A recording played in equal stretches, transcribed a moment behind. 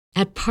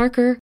At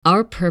Parker,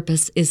 our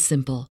purpose is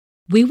simple.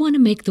 We want to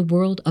make the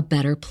world a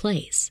better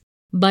place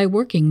by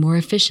working more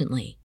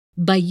efficiently,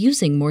 by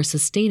using more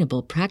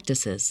sustainable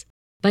practices,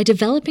 by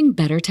developing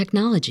better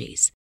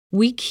technologies.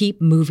 We keep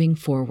moving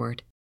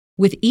forward.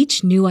 With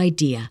each new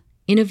idea,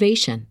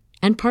 innovation,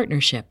 and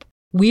partnership,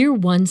 we're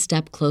one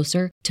step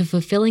closer to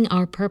fulfilling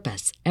our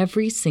purpose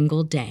every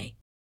single day.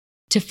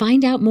 To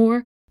find out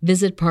more,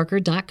 visit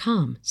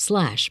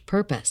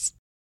parker.com/purpose.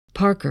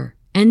 Parker,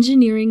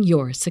 engineering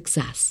your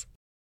success.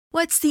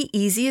 What's the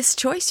easiest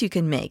choice you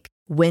can make?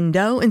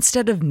 Window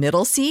instead of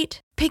middle seat?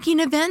 Picking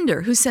a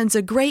vendor who sends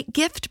a great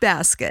gift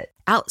basket?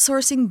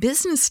 Outsourcing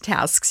business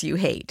tasks you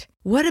hate?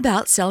 What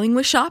about selling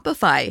with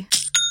Shopify?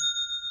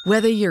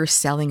 Whether you're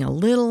selling a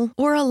little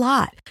or a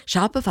lot,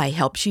 Shopify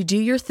helps you do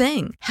your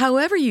thing,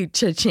 however you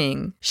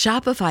cha-ching.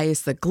 Shopify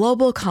is the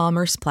global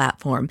commerce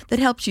platform that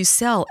helps you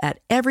sell at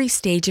every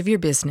stage of your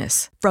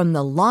business. From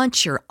the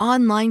launch your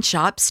online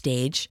shop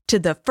stage to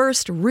the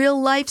first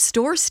real-life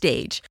store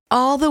stage,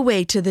 all the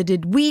way to the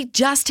did we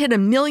just hit a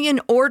million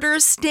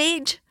orders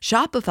stage.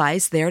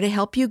 Shopify's there to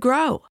help you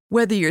grow.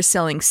 Whether you're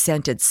selling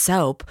scented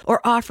soap or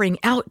offering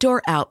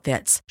outdoor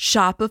outfits,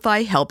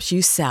 Shopify helps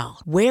you sell.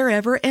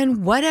 Wherever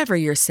and whatever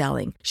you're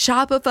selling,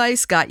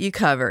 Shopify's got you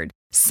covered.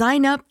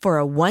 Sign up for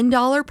a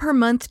 $1 per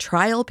month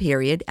trial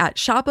period at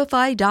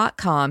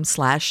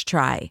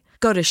shopify.com/try.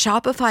 Go to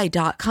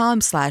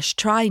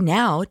shopify.com/try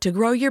now to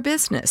grow your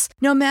business,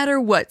 no matter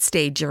what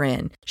stage you're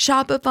in.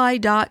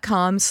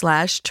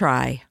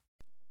 Shopify.com/try.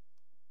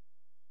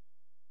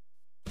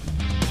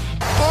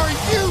 Are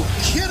you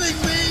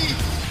kidding me?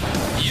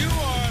 You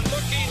are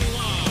looking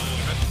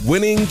live.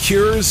 Winning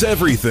cures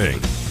everything.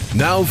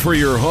 Now for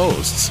your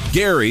hosts,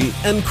 Gary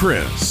and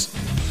Chris.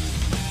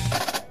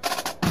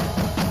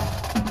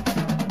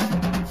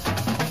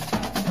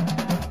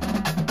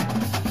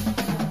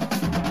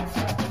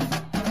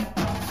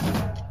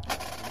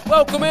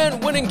 Welcome in,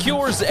 Winning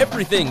Cures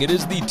Everything. It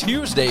is the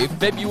Tuesday,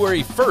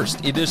 February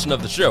 1st edition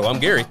of the show. I'm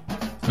Gary.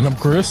 And I'm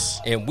Chris.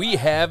 And we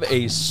have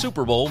a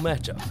Super Bowl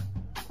matchup.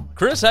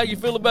 Chris, how you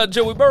feel about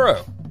Joey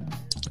Burrow?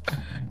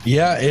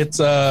 Yeah,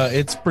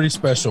 it's pretty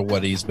special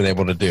what he's been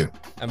able to do.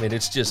 I mean,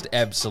 it's just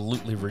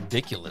absolutely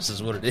ridiculous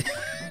is what it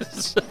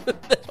is.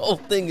 That whole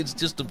thing is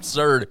just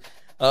absurd.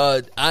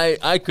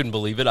 I couldn't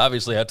believe it.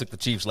 Obviously, I took the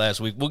Chiefs last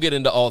week. We'll get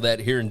into all that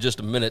here in just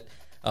a minute.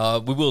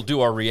 We will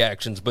do our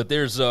reactions, but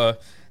there's a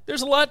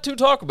lot to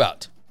talk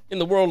about in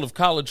the world of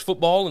college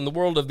football, in the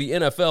world of the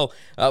NFL.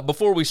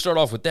 Before we start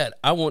off with that,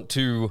 I'm going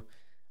to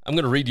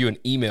read you an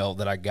email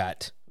that I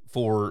got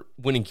for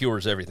Winning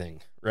Cures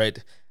Everything,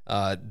 right?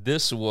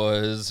 This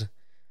was,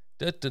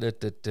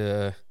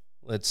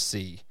 let's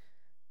see,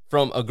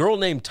 from a girl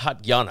named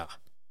Tatiana,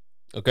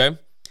 okay?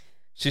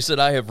 She said,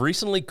 I have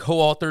recently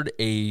co-authored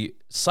a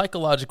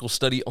psychological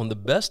study on the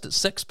best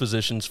sex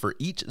positions for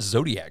each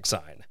zodiac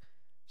sign.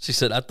 She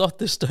said, I thought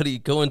this study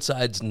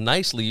coincides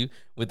nicely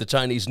with the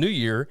Chinese New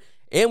Year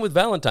and with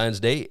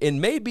Valentine's Day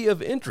and may be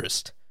of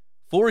interest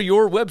for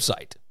your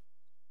website.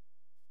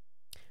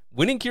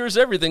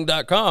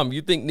 WinningCuresEverything.com,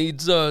 you think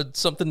needs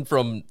something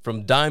from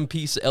Dime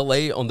Piece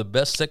LA on the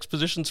best sex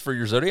positions for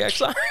your zodiac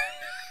sign?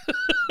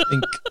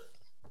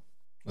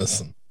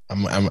 Listen,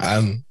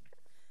 I'm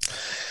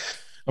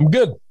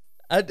good.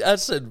 I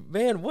said,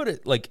 man, all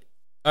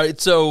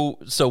right, so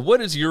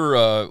what is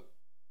your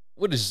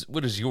what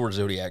is your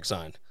zodiac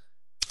sign?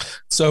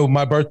 So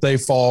my birthday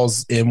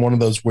falls in one of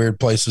those weird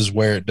places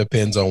where it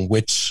depends on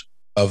which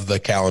of the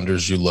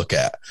calendars you look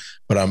at.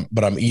 But I'm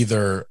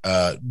either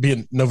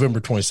being November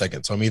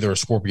 22nd, so I'm either a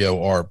Scorpio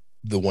or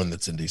the one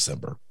that's in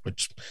December,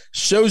 which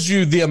shows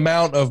you the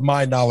amount of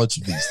my knowledge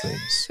of these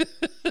things.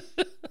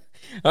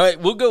 All right,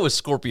 we'll go with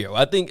Scorpio.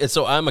 I think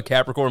so. I'm a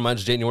Capricorn.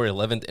 Mine's January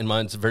 11th, and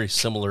mine's very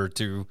similar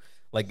to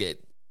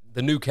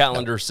the new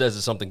calendar says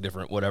it's something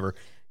different. Whatever.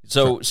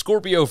 So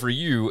Scorpio for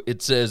you,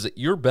 it says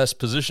your best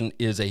position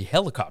is a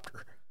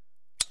helicopter.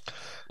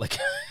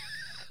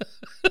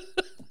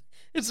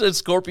 It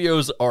says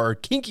Scorpios are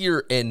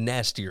kinkier and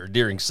nastier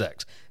during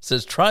sex. It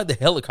says try the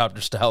helicopter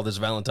style this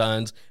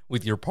Valentine's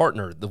with your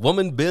partner. The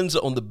woman bends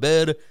on the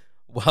bed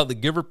while the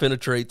giver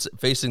penetrates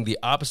facing the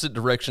opposite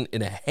direction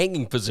in a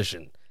hanging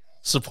position,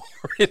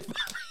 supported by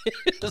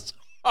his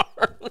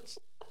arms.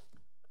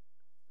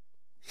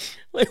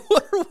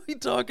 What are we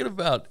talking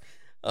about?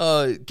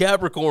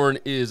 Capricorn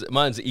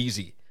mine's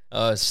easy.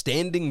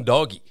 Standing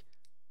doggy.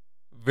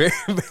 Very,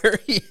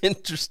 very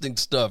interesting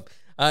stuff.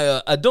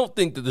 I don't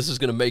think that this is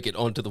going to make it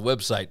onto the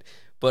website,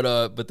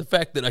 but the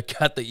fact that I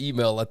got the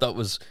email I thought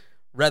was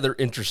rather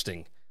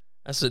interesting.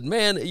 I said,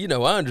 man,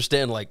 I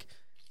understand,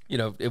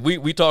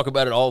 we talk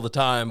about it all the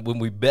time when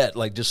we bet,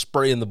 just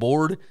spraying the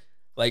board.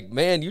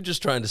 Man, you're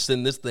just trying to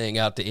send this thing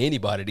out to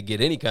anybody to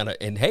get any kind of,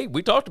 and hey,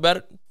 we talked about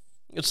it.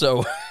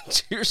 So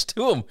cheers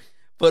to them.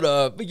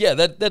 But yeah,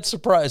 that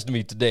surprised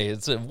me today.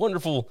 It's a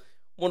wonderful,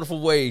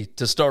 wonderful way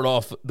to start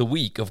off the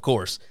week, of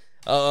course.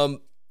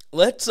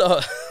 Let's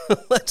go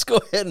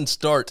ahead and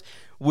start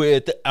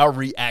with our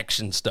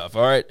reaction stuff.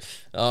 All right.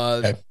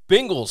 Okay.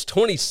 Bengals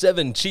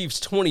 27, Chiefs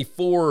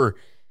 24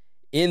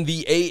 In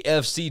the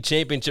AFC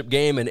Championship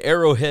game, an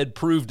Arrowhead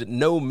proved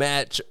no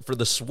match for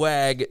the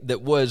swag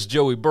that was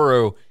Joey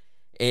Burrow.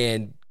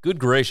 And good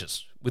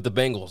gracious, with the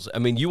Bengals. I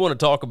mean, you want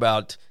to talk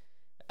about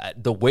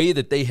the way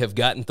that they have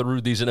gotten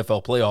through these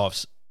NFL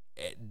playoffs.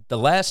 The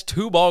last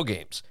 2 ball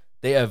games,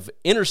 they have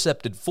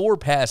intercepted 4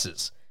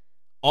 passes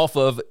off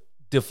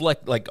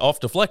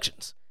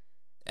deflections.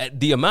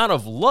 The amount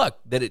of luck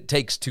that it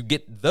takes to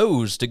get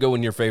those to go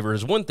in your favor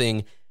is one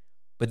thing,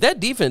 but that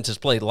defense has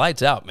played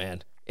lights out,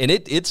 man. And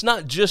it's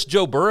not just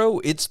Joe Burrow,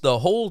 it's the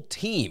whole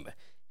team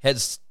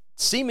has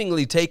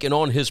seemingly taken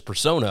on his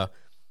persona.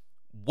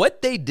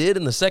 What they did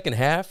in the second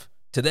half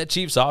to that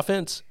Chiefs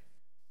offense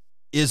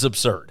is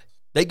absurd.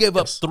 They gave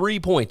up 3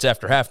 points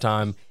after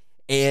halftime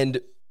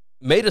and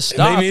made a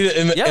stop.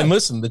 And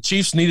listen, the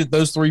Chiefs needed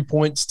those 3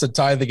 points to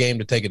tie the game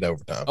to take it to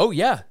overtime. Oh,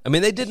 yeah. I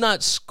mean, they did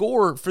not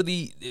score for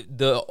the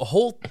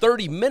whole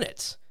 30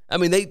 minutes. I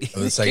mean, they kicked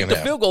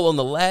a field goal on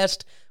the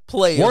last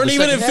play. Weren't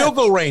even in field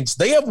goal range.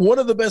 They have one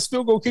of the best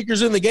field goal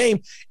kickers in the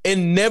game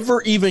and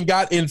never even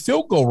got in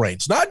field goal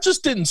range. Not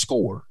just didn't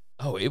score.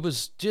 Oh, it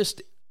was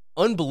just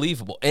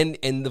unbelievable.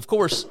 And of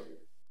course,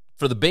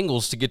 for the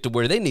Bengals to get to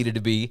where they needed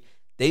to be,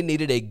 they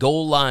needed a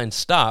goal line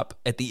stop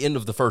at the end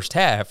of the first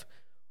half,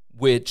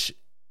 which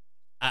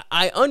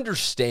I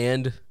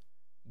understand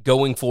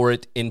going for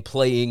it and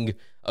playing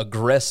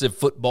aggressive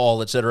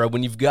football, etc.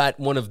 When you've got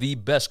one of the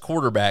best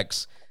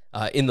quarterbacks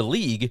in the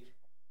league,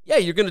 yeah,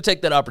 you're going to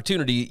take that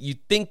opportunity. You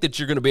think that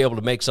you're going to be able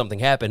to make something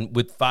happen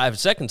with 5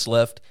 seconds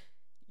left.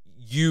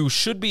 You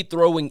should be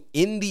throwing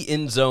in the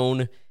end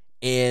zone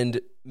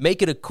and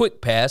make it a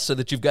quick pass so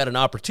that you've got an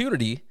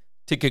opportunity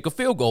to kick a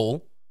field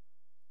goal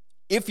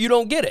if you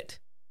don't get it.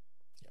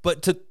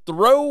 But to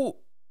throw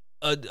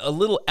a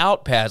little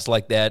out pass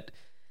like that,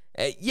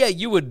 yeah,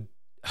 you would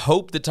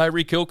hope that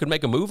Tyreek Hill could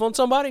make a move on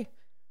somebody.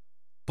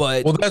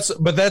 But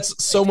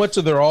that's so much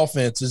of their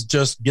offense is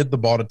just get the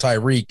ball to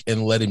Tyreek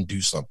and let him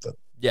do something.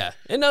 Yeah,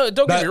 and no,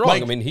 don't get me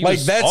wrong. I mean, he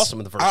was awesome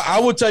in the first. I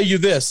will tell you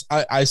this: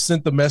 I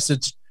sent the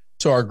message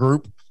to our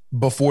group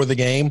before the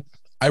game.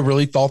 I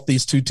really thought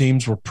these two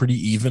teams were pretty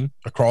even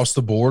across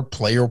the board,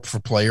 player for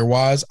player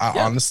wise. I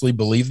honestly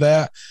believe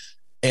that.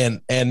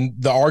 And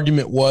the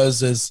argument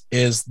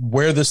is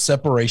where the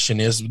separation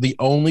is. The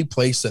only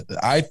place that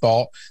I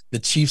thought the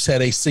Chiefs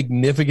had a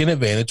significant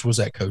advantage was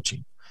at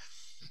coaching.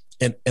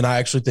 And I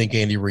actually think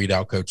Andy Reid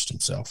outcoached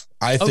himself.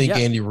 I think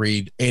Andy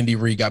Reid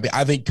got me.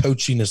 I think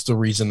coaching is the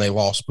reason they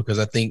lost, because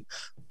I think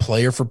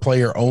player for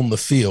player on the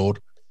field,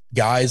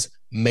 guys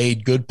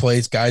made good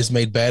plays, guys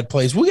made bad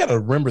plays. We got to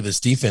remember this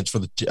defense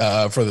for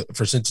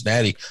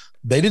Cincinnati.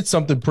 They did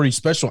something pretty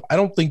special. I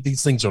don't think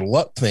these things are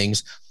luck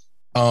things.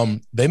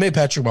 They made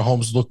Patrick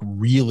Mahomes look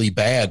really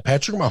bad.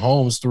 Patrick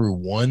Mahomes threw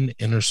 1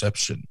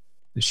 interception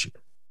this year.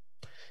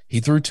 He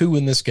threw 2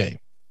 in this game.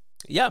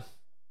 Yeah.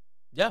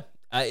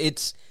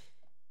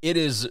 It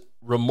is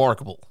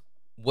remarkable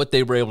what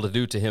they were able to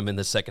do to him in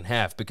the second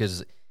half,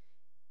 because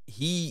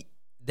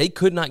they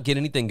could not get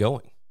anything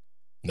going.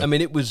 No. I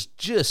mean, it was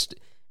just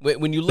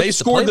when you look. They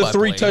scored the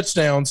 3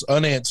 touchdowns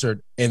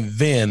unanswered, and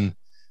then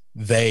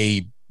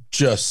they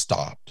just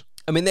stopped.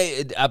 I mean,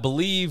 I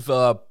believe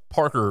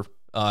Parker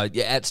at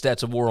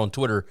Stats of War on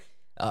Twitter.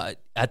 I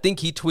think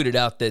he tweeted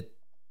out that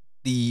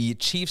the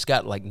Chiefs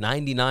got like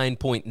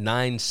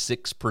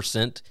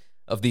 99.96%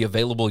 of the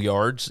available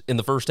yards in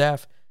the first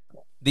half.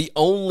 The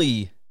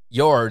only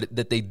yard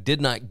that they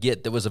did not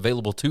get that was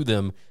available to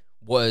them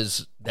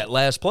was that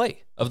last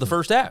play of the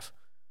first half.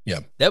 Yeah.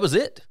 That was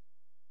it.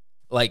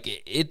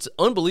 Like, it's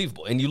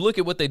unbelievable. And you look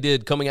at what they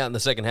did coming out in the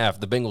second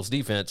half, the Bengals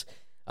defense,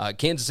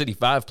 Kansas City,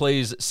 5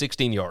 plays,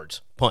 16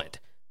 yards,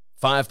 punt.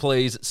 5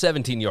 plays,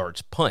 17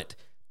 yards, punt.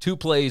 2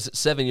 plays,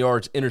 7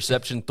 yards,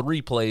 interception.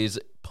 3 plays,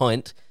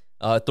 punt.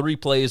 3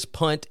 plays,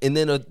 punt. And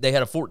then they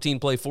had a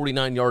 14-play,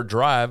 49-yard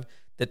drive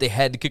that they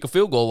had to kick a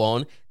field goal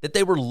on that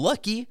they were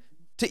lucky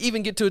to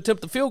even get to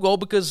attempt the field goal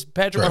because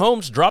Patrick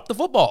Mahomes dropped the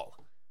football.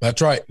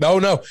 That's right.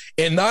 No.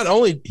 And not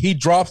only he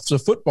drops the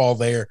football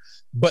there,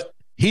 but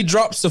he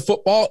drops the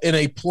football in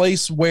a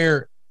place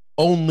where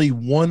only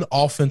one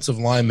offensive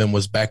lineman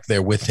was back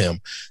there with him.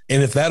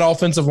 And if that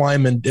offensive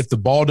lineman, if the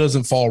ball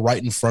doesn't fall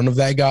right in front of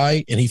that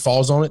guy and he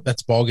falls on it,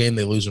 that's ball game.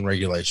 They lose in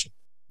regulation.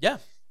 Yeah.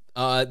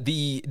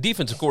 The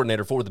defensive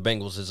coordinator for the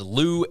Bengals is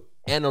Lou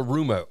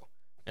Anarumo.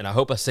 And I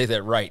hope I say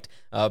that right,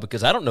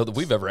 because I don't know that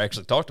we've ever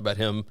actually talked about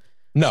him.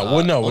 No,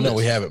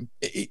 we haven't.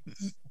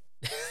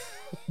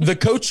 The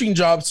coaching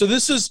job. So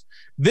this is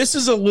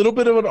a little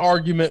bit of an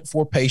argument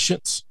for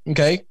patience,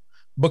 okay?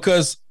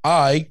 Because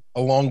I,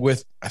 along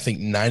with I think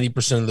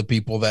 90% of the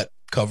people that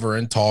cover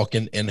and talk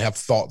and have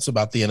thoughts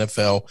about the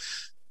NFL,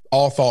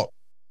 all thought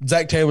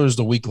Zach Taylor is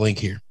the weak link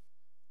here.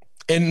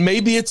 And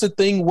maybe it's a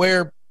thing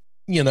where,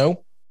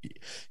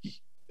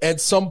 at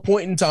some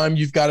point in time,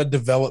 you've got to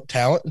develop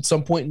talent. At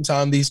some point in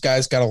time, these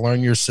guys got to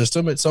learn your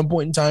system. At some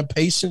point in time,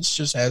 patience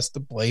just has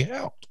to play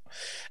out.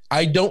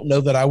 I don't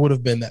know that I would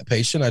have been that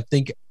patient. I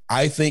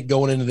think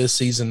going into this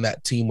season,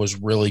 that team was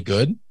really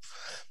good.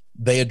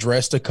 They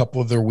addressed a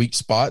couple of their weak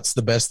spots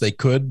the best they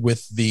could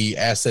with the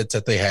assets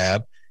that they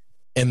had.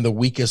 and the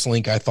weakest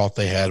link I thought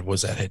they had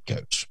was that head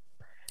coach.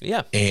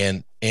 Yeah.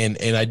 And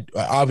I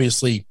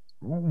obviously,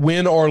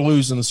 win or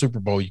lose in the Super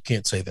Bowl, you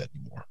can't say that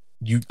anymore.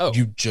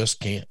 You just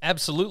can't.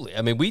 Absolutely.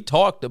 I mean, we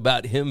talked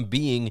about him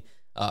being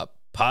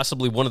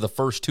possibly one of the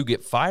first to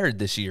get fired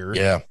this year.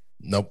 Yeah.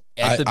 Nope.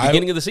 At the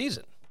beginning of the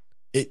season.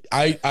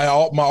 My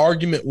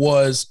argument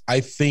was, I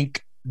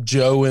think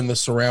Joe and the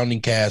surrounding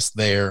cast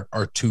there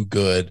are too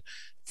good.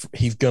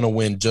 He's going to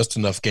win just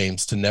enough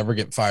games to never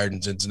get fired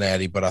in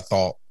Cincinnati, but I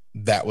thought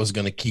that was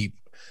going to keep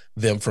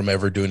them from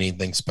ever doing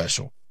anything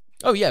special.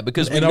 Oh yeah,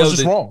 because I was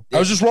just wrong. I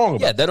was just wrong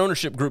about that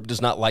ownership group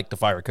does not like to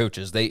fire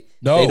coaches. They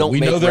we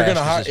know they're going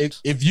to hire.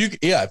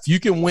 If you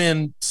can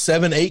win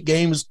 7-8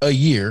 games a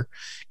year,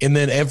 and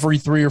then every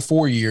 3 or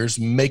 4 years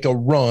make a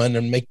run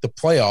and make the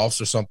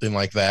playoffs or something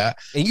like that,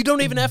 and you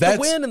don't even have to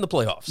win in the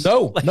playoffs.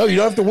 No, you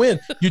don't have to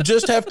win. You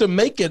just have to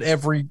make it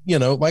every,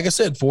 like I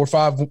said, 4 or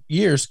 5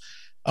 years.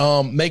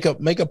 Make a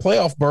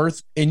playoff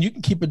berth, and you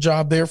can keep a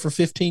job there for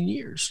 15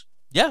 years.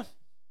 Yeah.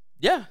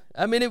 Yeah,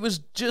 I mean, it was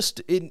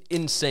just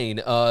insane.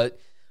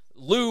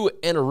 Lou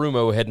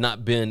Anarumo had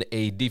not been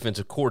a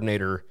defensive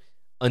coordinator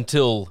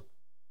until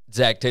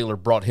Zach Taylor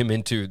brought him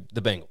into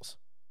the Bengals.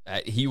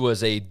 He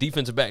was a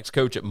defensive backs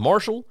coach at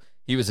Marshall.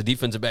 He was a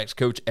defensive backs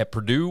coach at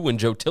Purdue when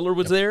Joe Tiller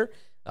was there.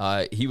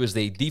 He was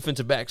the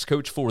defensive backs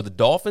coach for the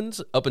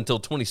Dolphins up until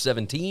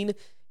 2017.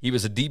 He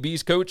was a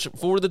DBs coach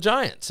for the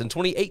Giants in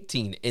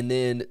 2018. And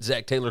then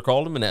Zach Taylor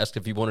called him and asked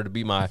if he wanted to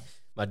be my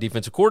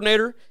defensive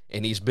coordinator,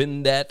 and he's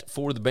been that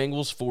for the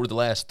Bengals for the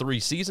last 3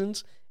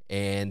 seasons,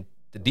 and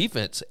the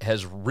defense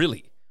has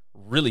really,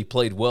 really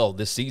played well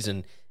this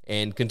season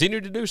and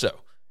continued to do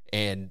so.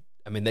 And,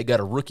 I mean, they got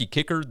a rookie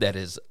kicker that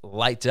is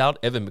lights out.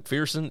 Evan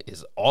McPherson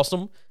is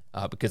awesome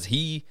because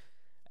he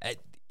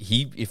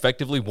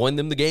effectively won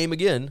them the game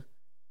again,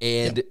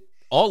 and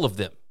all of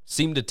them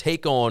seem to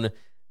take on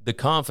the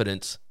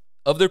confidence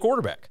of their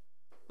quarterback.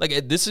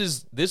 Like, this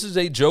is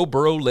a Joe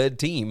Burrow-led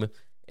team,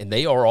 and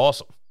they are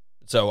awesome.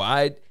 So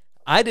I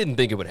didn't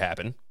think it would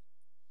happen,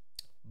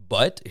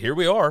 but here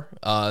we are.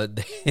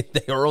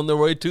 They are on their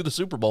way to the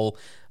Super Bowl.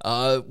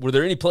 Were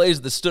there any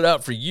plays that stood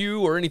out for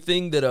you or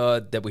anything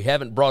that we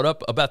haven't brought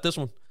up about this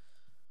one?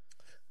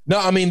 No,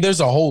 I mean,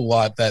 there's a whole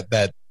lot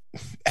that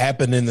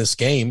happened in this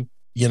game.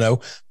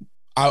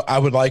 I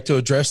would like to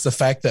address the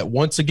fact that,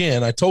 once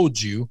again, I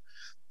told you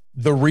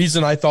the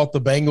reason I thought the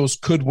Bengals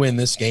could win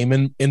this game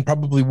and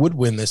probably would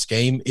win this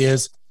game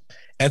is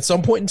at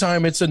some point in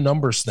time, it's a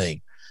numbers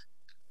thing.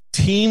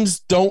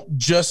 Teams don't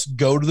just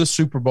go to the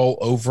Super Bowl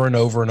over and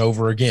over and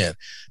over again.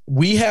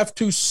 We have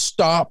to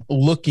stop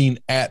looking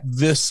at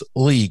this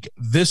league,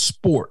 this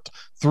sport,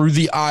 through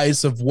the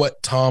eyes of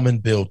what Tom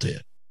and Bill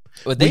did.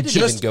 Well, they didn't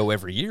even go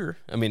every year.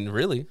 I mean,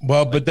 really.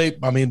 Well,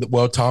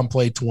 Tom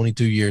played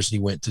 22 years. He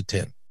went to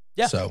 10.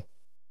 Yeah. So,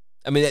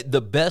 I mean,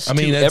 the best.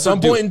 At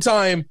some point in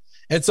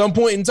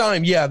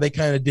time, yeah, they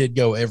kind of did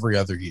go every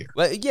other year.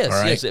 Well,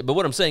 yes. But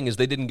what I'm saying is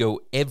they didn't go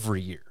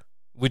every year,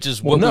 which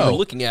is what we were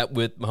looking at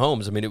with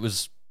Mahomes. I mean,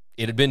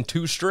 it had been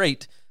 2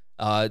 straight.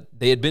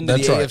 They had been to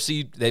the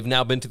AFC. They've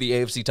now been to the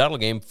AFC title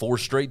game 4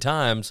 straight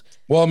times.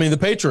 Well, I mean, the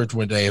Patriots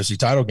went to AFC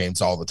title games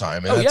all the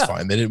time, and that's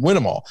fine. They didn't win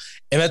them all,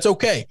 and that's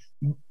okay.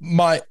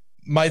 My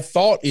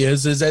thought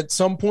is at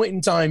some point in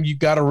time, you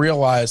got to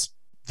realize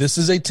this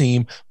is a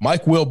team.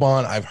 Mike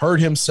Wilbon, I've heard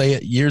him say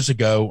it years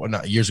ago, or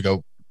not years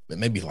ago, but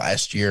maybe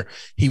last year.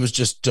 He was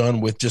just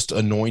done with just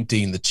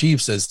anointing the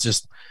Chiefs as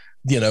just,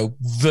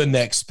 the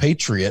next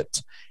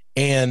Patriot,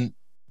 and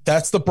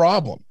that's the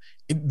problem.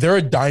 They're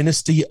a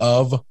dynasty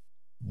of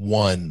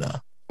one.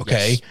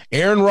 Okay. Yes.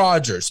 Aaron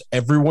Rodgers,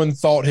 everyone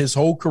thought his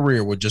whole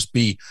career would just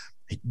be,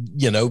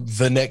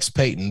 the next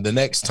Peyton, the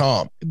next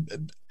Tom.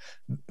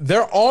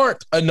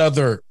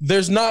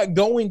 There's not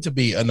going to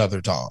be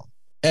another Tom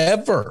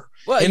ever.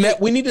 Well, and that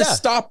we need to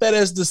stop that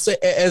as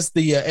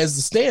the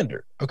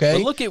standard. Okay.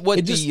 But look at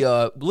what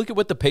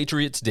the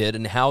Patriots did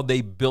and how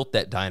they built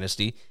that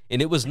dynasty.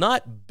 And it was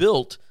not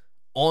built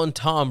on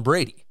Tom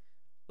Brady.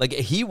 Like,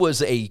 he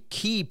was a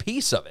key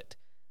piece of it,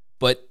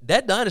 but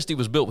that dynasty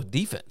was built with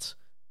defense.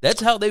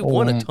 That's how they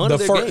won a ton of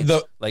their games.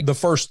 The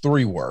first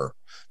 3 were.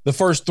 The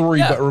first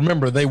 3, but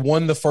remember, they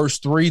won the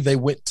first 3. They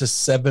went to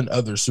 7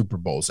 other Super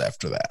Bowls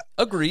after that.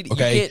 Agreed.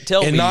 Okay, you can't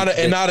tell me. Not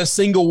a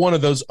single one of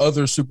those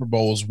other Super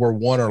Bowls were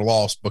won or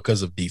lost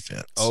because of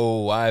defense.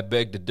 Oh, I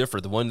beg to differ.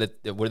 The one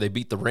where they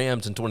beat the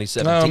Rams in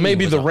 2017.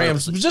 Maybe the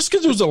Rams. Just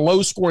because it was a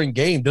low-scoring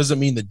game doesn't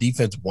mean the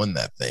defense won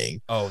that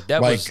thing. Oh,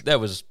 that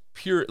was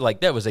pure.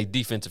 Like, that was a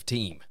defensive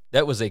team.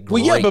 That was a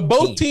great but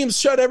both teams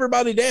shut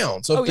everybody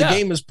down. So if the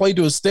game is played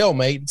to a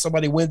stalemate and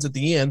somebody wins at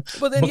the end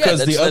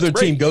because the other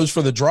team goes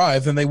for the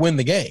drive, then they win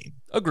the game.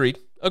 Agreed.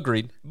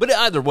 But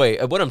either way,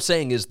 what I'm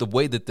saying is the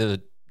way that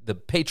the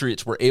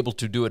Patriots were able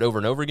to do it over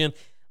and over again,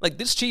 like,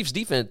 this Chiefs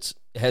defense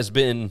has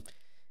been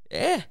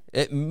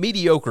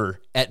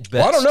mediocre at best.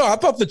 Well, I don't know. I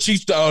thought the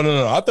Chiefs. Oh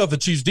no! I thought the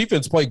Chiefs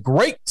defense played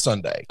great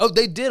Sunday. Oh,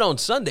 they did on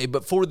Sunday,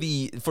 but for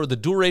the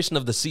duration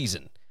of the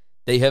season,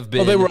 They have been.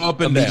 Well, they were up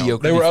and down. They were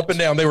defense. up and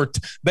down.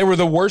 They were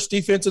the worst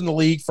defense in the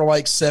league for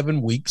like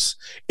 7 weeks,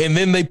 and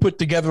then they put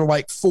together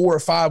like 4 or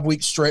 5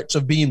 week stretch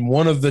of being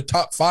one of the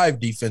top 5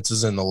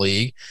 defenses in the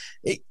league.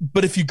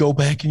 But if you go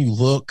back and you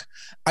look,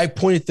 I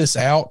pointed this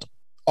out.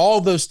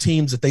 All those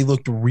teams that they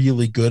looked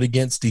really good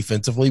against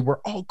defensively were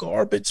all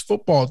garbage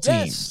football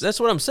teams. Yes, that's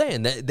what I'm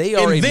saying. They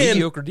are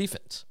mediocre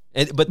defense,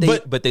 but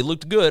they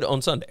looked good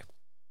on Sunday.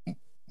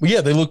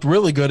 Yeah, they looked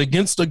really good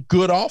against a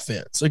good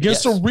offense,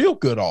 against a real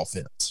good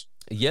offense.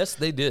 Yes,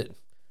 they did.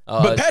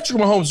 But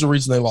Patrick Mahomes is the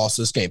reason they lost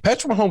this game.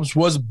 Patrick Mahomes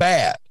was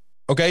bad,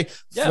 okay?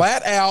 Yeah.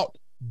 Flat out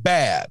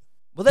bad.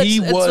 Well, that's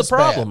the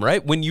problem,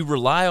 right? When you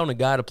rely on a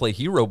guy to play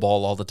hero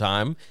ball all the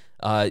time,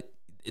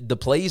 the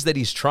plays that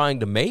he's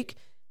trying to make,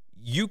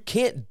 you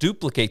can't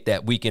duplicate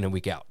that week in and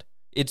week out.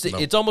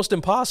 It's almost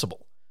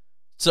impossible.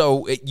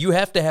 So you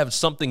have to have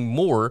something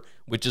more,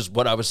 which is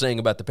what I was saying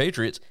about the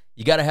Patriots.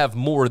 You got to have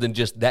more than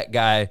just that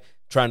guy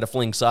trying to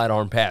fling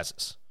sidearm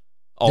passes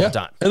all the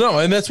time. No,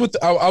 and that's what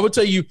I would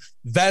tell you.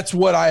 That's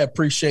what I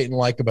appreciate and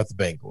like about the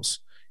Bengals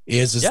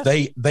is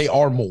they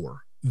are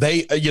more.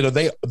 They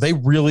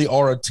really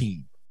are a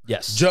team.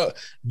 Yes,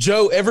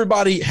 Joe.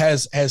 Everybody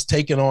has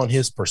taken on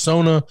his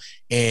persona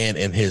and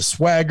his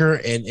swagger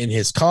and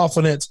his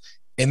confidence,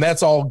 and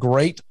that's all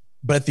great.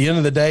 But at the end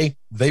of the day,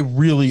 they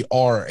really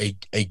are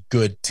a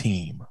good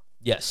team.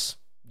 Yes,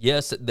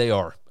 they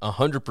are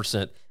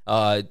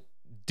 100%.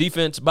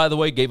 Defense, by the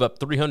way, gave up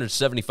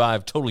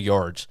 375 total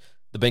yards.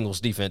 The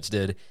Bengals defense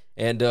did,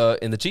 and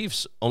the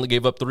Chiefs only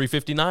gave up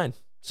 359.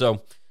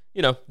 So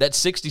that's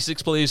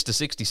 66 plays to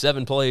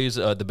 67 plays.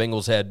 The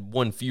Bengals had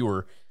one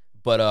fewer,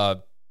 but I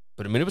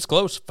mean it was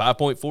close.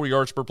 5.4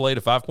 yards per play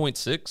to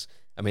 5.6.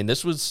 I mean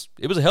it was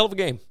a hell of a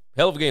game.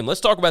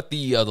 Let's talk about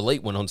the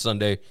late one on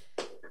Sunday.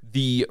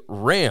 The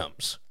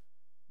Rams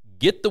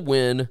get the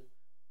win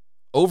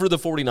over the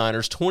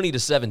 49ers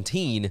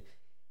 20-17,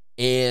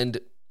 and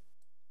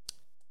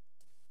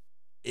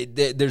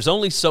there's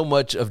only so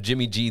much of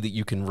Jimmy G that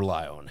you can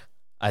rely on,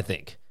 I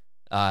think.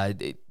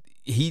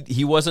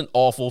 He wasn't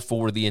awful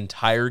for the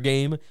entire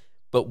game,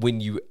 but when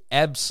you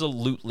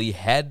absolutely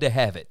had to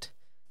have it,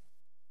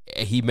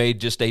 he made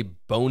just a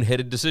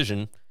boneheaded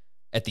decision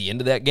at the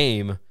end of that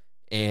game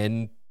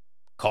and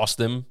cost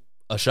them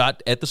a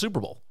shot at the Super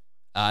Bowl.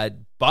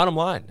 Bottom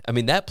line, I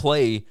mean, that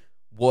play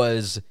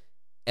was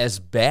as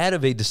bad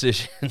of a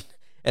decision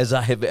as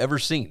I have ever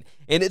seen.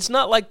 And it's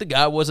not like the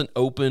guy wasn't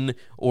open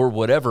or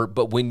whatever,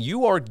 but when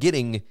you are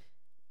in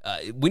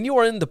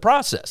the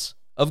process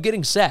of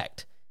getting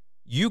sacked,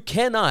 you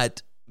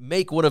cannot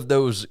make one of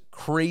those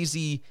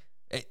crazy,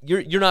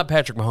 you're not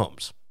Patrick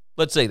Mahomes.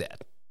 Let's say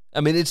that.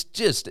 I mean, it's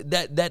just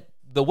that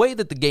the way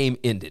that the game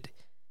ended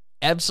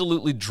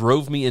absolutely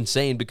drove me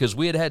insane because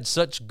we had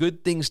such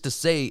good things to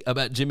say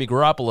about Jimmy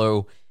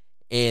Garoppolo,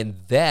 and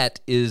that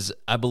is,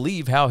 I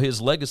believe, how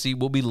his legacy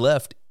will be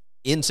left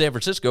in San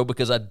Francisco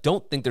because I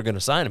don't think they're going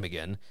to sign him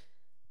again.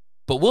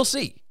 But we'll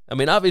see. I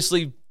mean,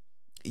 obviously,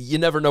 you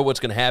never know what's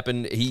going to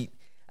happen.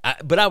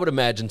 But I would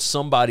imagine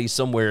somebody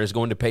somewhere is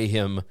going to pay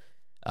him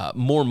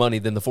more money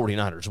than the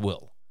 49ers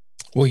will.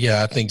 Well,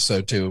 yeah, I think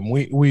so too.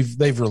 And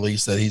they've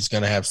released that he's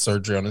going to have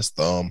surgery on his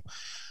thumb.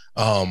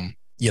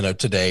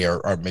 Today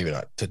or maybe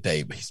not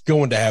today, but he's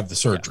going to have the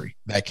surgery.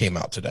 That came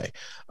out today.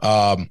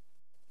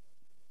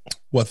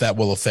 What that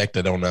will affect,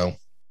 I don't know.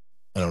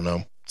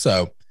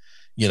 So,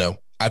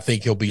 I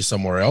think he'll be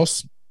somewhere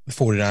else. The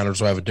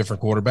 49ers will have a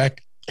different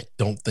quarterback. I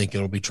don't think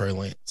it'll be Trey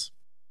Lance.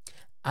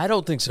 I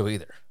don't think so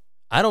either.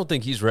 I don't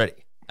think he's ready.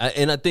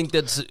 And I think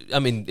it's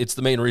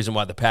the main reason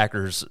why the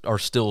Packers are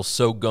still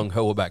so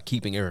gung-ho about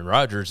keeping Aaron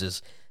Rodgers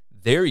is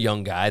their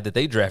young guy that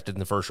they drafted in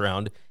the first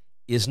round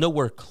is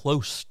nowhere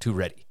close to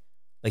ready.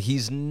 Like,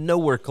 he's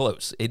nowhere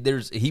close.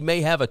 He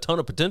may have a ton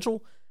of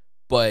potential,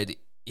 but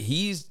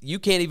you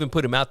can't even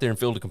put him out there and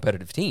field a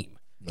competitive team.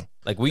 No.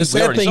 Like the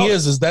sad thing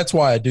is that's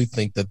why I do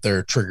think that they're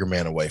a trigger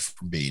man away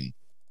from being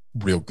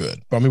real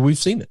good. I mean, we've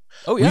seen it.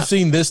 Oh, yeah. We've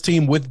seen this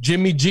team with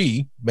Jimmy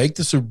G make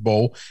the Super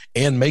Bowl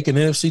and make an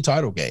NFC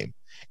title game.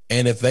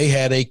 And if they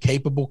had a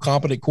capable,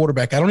 competent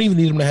quarterback, I don't even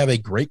need them to have a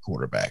great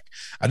quarterback.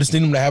 I just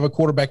need them to have a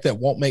quarterback that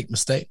won't make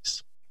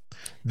mistakes.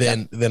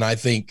 Then I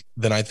think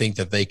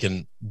that they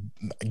can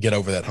get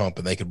over that hump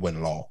and they could win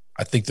it all.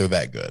 I think they're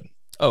that good.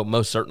 Oh,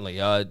 most certainly.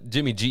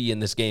 Jimmy G in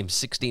this game,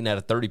 16 out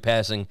of 30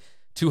 passing,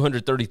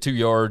 232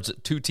 yards,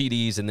 2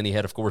 TDs, and then he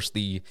had, of course,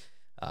 the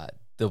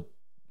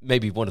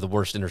maybe one of the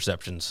worst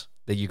interceptions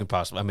that you can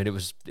possibly. I mean,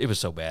 it was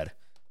so bad,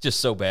 just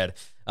so bad.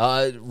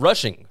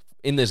 Rushing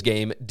in this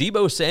game,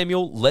 Deebo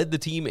Samuel led the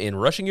team in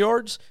rushing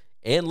yards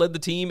and led the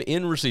team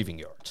in receiving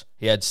yards.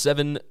 He had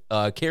 7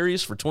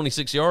 carries for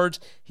 26 yards.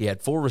 He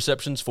had 4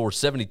 receptions for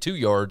 72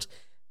 yards.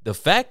 The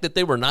fact that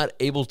they were not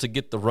able to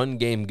get the run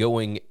game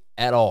going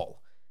at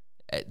all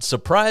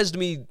surprised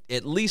me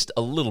at least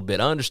a little bit.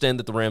 I understand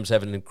that the Rams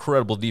have an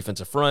incredible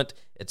defensive front,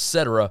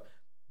 etc.,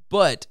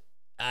 but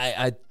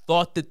I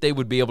thought that they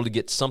would be able to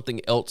get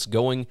something else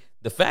going.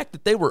 The fact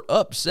that they were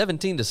up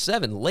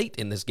 17-7 late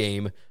in this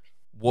game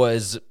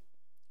was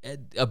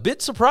a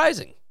bit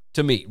surprising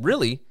to me,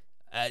 really.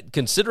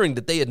 considering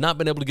that they had not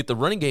been able to get the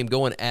running game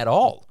going at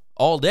all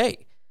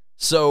day.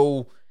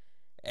 So,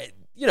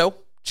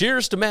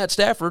 cheers to Matt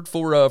Stafford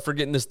for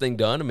getting this thing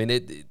done. I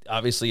mean,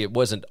 obviously it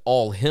wasn't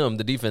all him.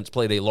 The defense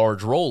played a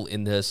large role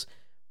in this,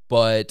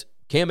 but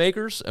Cam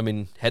Akers, I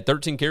mean, had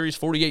 13 carries,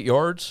 48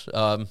 yards.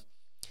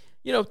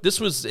 This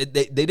was they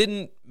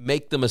didn't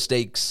make the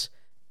mistakes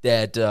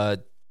that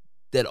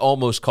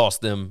almost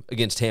cost them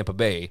against Tampa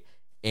Bay,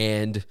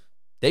 and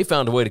they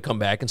found a way to come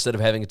back instead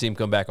of having a team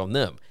come back on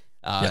them.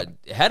 How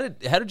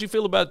did you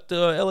feel about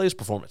LA's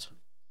performance?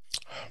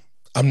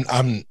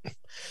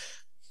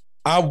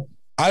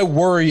 I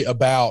worry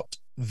about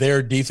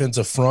their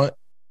defensive front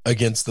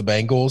against the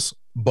Bengals,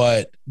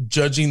 but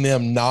judging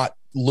them not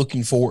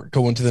looking forward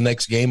going to the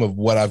next game of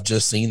what I've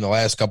just seen the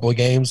last couple of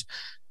games,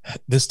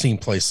 this team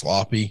plays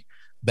sloppy.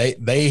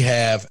 They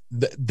have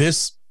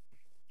this.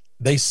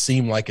 They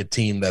seem like a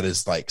team that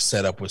is like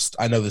set up with.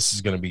 I know this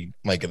is going to be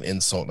like an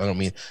insult. I don't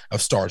mean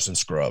of stars and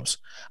scrubs.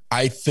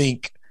 I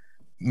think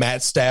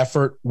Matt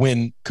Stafford,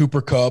 when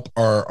Cooper Kupp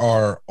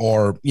or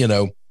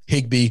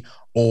Higbee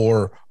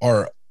or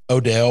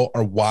Odell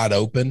are wide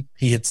open,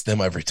 he hits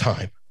them every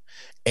time,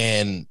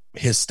 and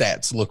his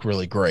stats look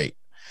really great.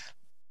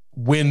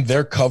 When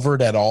they're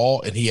covered at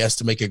all and he has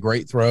to make a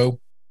great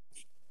throw,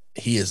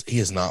 he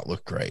has not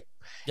looked great.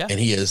 Yeah. And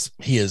he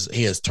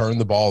has turned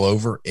the ball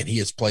over and he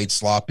has played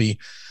sloppy.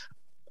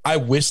 I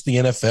wish the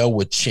NFL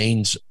would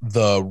change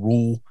the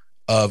rule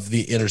of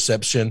the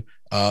interception,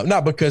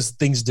 not because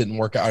things didn't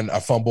work out,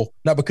 a fumble,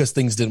 not because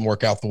things didn't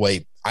work out the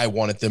way I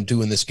wanted them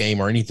to in this game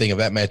or anything of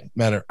that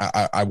matter.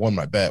 I won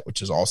my bet,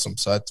 which is awesome,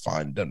 so that's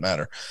fine. It doesn't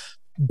matter.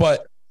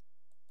 But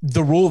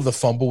the rule of the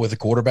fumble with a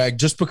quarterback,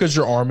 just because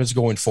your arm is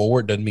going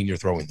forward doesn't mean you're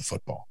throwing the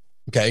football,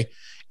 okay?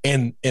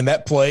 And in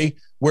that play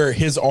where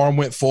his arm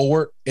went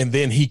forward and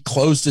then he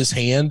closed his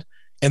hand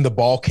and the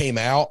ball came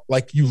out,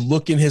 like you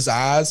look in his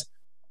eyes,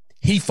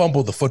 he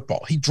fumbled the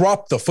football. He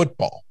dropped the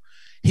football.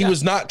 He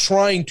was not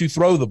trying to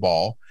throw the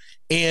ball,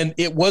 and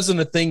it wasn't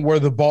a thing where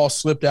the ball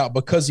slipped out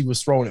because he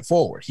was throwing it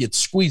forward. He had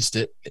squeezed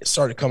it. It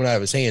started coming out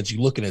of his hands.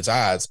 You look in his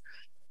eyes,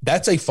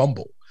 that's a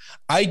fumble.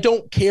 I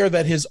don't care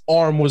that his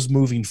arm was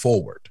moving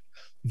forward.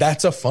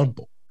 That's a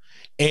fumble.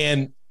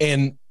 And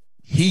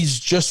he's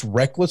just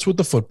reckless with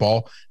the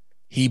football.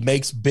 He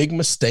makes big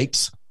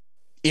mistakes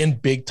in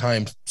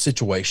big-time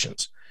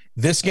situations.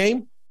 This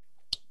game,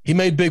 he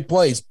made big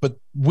plays, but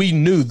we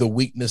knew the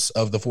weakness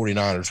of the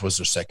 49ers was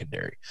their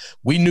secondary.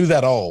 We knew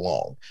that all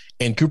along.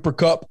 And Cooper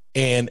Kupp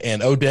and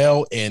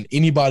Odell and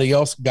anybody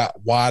else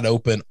got wide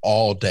open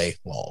all day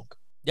long.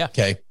 Yeah.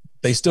 Okay.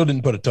 They still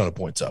didn't put a ton of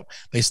points up.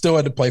 They still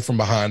had to play from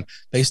behind.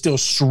 They still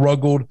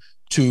struggled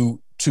to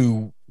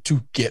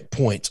get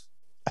points.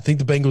 I think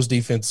the Bengals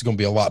defense is going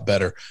to be a lot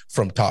better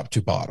from top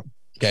to bottom.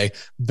 Okay.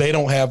 They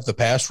don't have the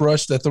pass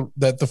rush that the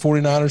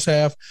 49ers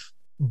have,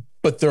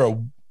 but they're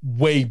a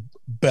way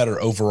better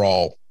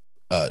overall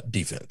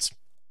defense.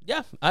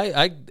 Yeah,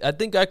 I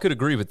think I could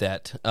agree with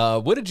that.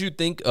 What did you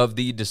think of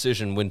the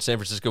decision when San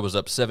Francisco was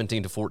up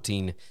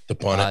 17-14 to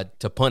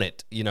punt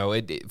it? You know,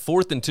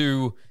 4th and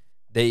 2,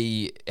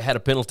 they had a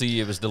penalty.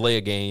 It was delay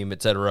a game,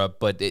 etc.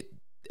 But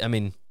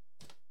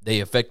they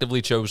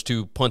effectively chose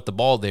to punt the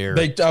ball there.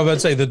 I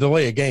would say the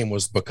delay of game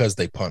was because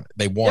they punted.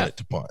 They wanted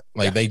to punt.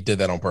 They did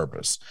that on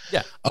purpose.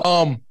 Yeah.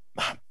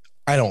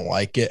 I don't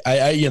like it.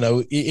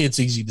 It's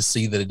easy to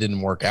see that it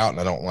didn't work out, and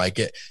I don't like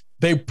it.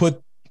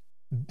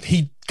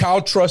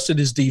 Kyle trusted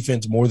his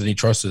defense more than he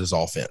trusted his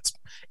offense.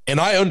 And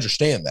I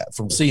understand that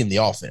from seeing the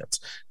offense,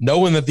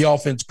 knowing that the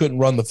offense couldn't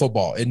run the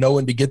football and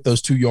knowing to get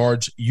those 2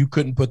 yards, you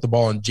couldn't put the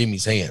ball in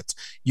Jimmy's hands.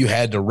 You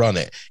had to run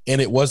it.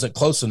 And it wasn't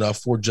close enough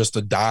for just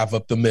a dive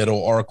up the middle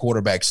or a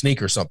quarterback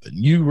sneak or something.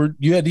 You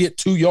had to get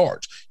 2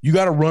 yards. You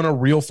got to run a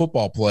real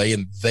football play,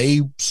 and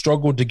they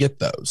struggled to get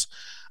those.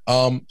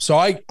 So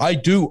I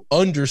do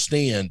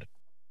understand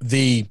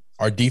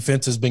our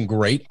defense has been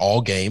great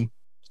all game.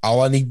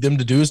 All I need them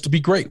to do is to be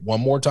great one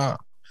more time.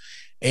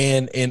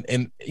 And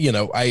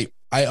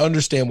I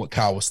understand what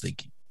Kyle was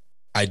thinking.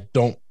 I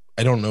don't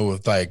know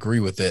if I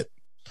agree with it,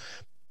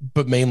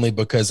 but mainly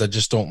because I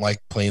just don't like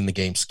playing the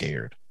game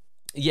scared.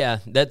 Yeah,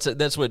 that's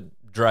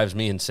what drives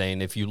me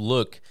insane. If you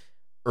look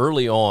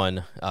early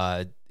on,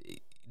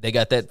 they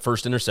got that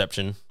first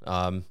interception,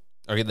 or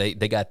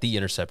they got the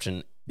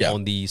interception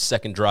on the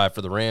second drive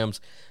for the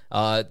Rams.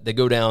 They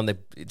go down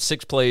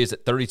 6 plays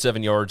at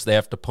 37 yards. They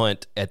have to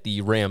punt at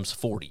the Rams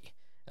 40.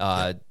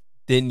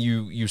 Then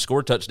you score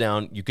a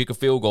touchdown. You kick a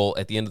field goal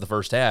at the end of the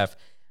first half.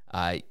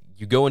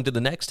 You go into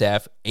the next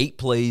half, 8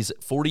 plays,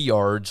 40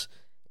 yards,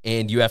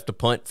 and you have to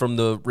punt from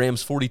the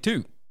Rams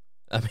 42.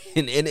 I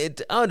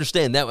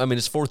understand that.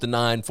 It's 4th and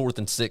 9, 4th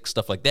and 6,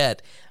 stuff like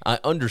that. I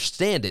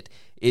understand it.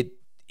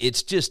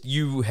 It's just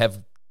you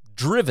have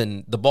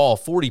driven the ball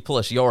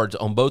 40-plus yards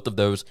on both of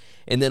those.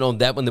 And then on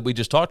that one that we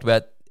just talked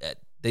about,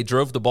 they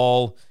drove the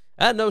ball.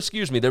 There was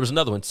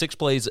another one, 6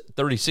 plays,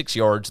 36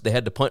 yards. They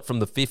had to punt from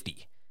the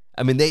 50.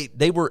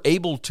 They were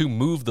able to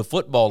move the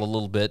football a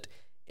little bit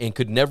and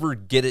could never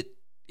get it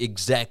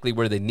exactly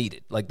where they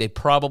needed. Like, they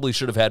probably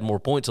should have had more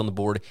points on the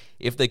board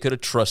if they could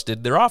have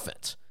trusted their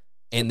offense.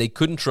 And they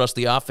couldn't trust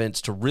the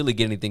offense to really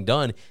get anything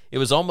done. It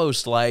was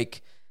almost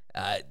like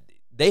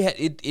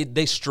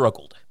they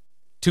struggled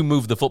to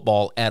move the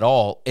football at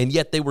all, and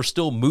yet they were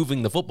still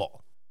moving the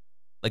football.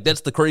 Like,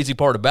 that's the crazy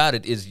part about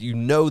it, is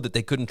that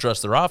they couldn't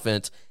trust their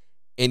offense,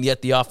 and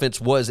yet the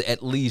offense was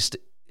at least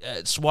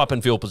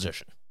swapping field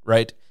position,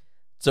 right?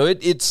 So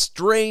it's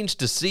strange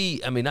to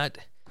see. I mean,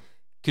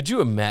 could you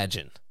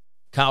imagine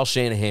Kyle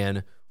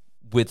Shanahan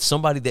with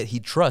somebody that he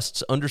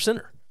trusts under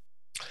center?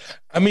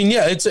 I mean,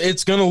 yeah,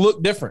 it's going to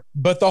look different,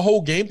 but the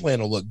whole game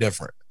plan will look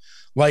different.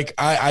 Like,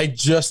 I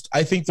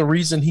think the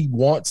reason he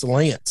wants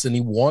Lance and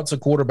he wants a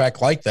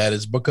quarterback like that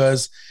is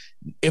because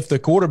if the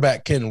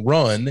quarterback can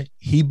run,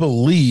 he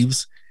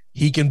believes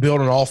he can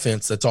build an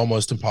offense that's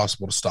almost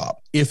impossible to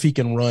stop if he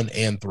can run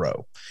and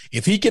throw.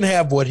 If he can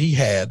have what he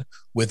had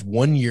with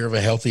 1 year of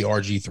a healthy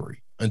RG3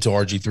 until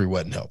RG3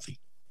 wasn't healthy.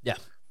 Yeah.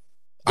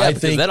 I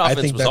think that's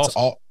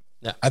awesome. all.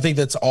 Yeah. I think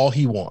that's all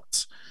he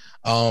wants.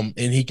 And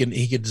he can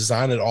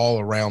design it all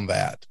around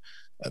that.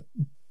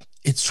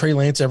 Is Trey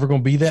Lance ever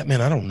going to be that,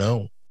 man? I don't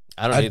know.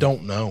 I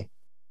don't know.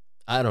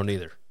 I don't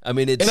either. I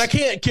mean, and I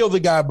can't kill the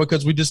guy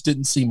because we just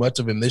didn't see much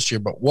of him this year,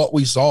 but what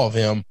we saw of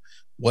him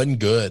wasn't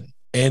good.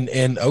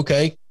 And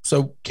okay,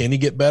 so can he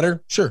get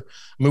better? Sure.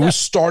 I mean, we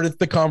started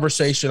the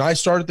conversation. I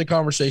started the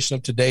conversation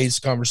of today's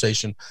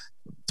conversation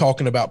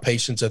talking about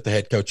patience at the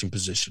head coaching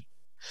position.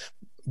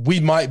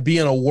 We might be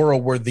in a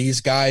world where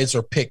these guys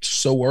are picked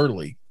so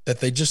early that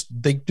they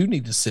do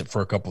need to sit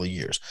for a couple of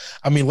years.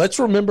 I mean, let's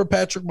remember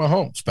Patrick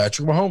Mahomes.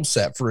 Patrick Mahomes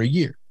sat for a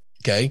year.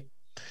 Okay.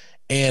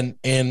 And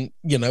he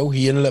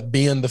ended up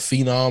being the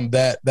phenom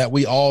that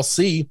we all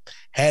see.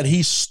 Had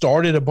he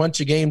started a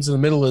bunch of games in the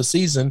middle of the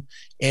season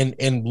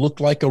and looked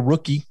like a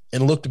rookie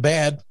and looked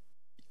bad,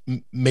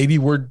 maybe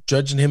we're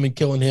judging him and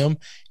killing him,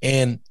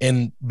 and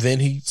then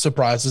he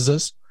surprises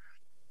us.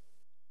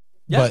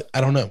 Yeah. But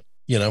I don't know,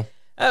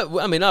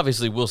 I mean,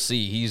 obviously we'll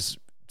see. He's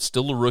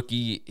still a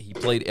rookie. He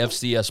played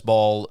FCS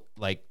ball,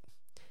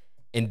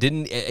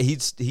 and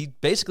he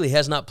basically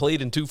has not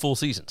played in 2 full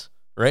seasons,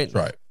 right?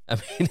 Right. I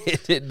mean,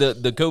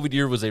 the COVID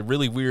year was a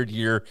really weird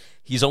year.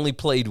 He's only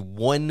played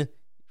 1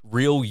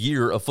 real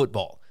year of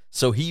football.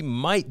 So he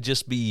might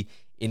just be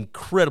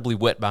incredibly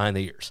wet behind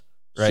the ears,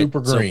 right?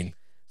 Super green.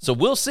 So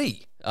we'll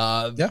see.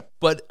 Yeah.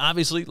 But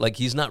obviously,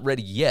 he's not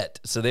ready yet.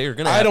 So they're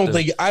going to I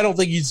don't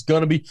think he's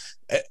going to be.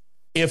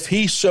 If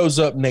he shows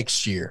up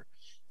next year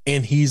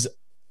and he's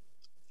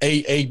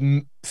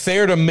a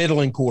fair to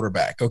middling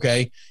quarterback,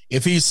 okay?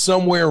 If he's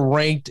somewhere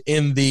ranked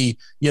in the,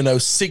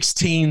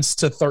 16th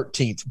to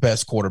 13th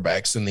best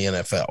quarterbacks in the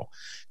NFL,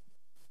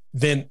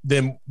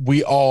 then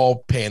we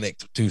all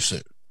panicked too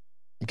soon,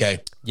 okay?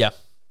 Yeah.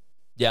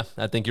 Yeah,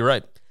 I think you're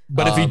right.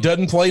 But if he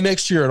doesn't play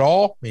next year at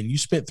all, man, you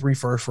spent 3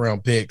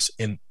 first-round picks,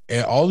 and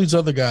all these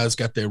other guys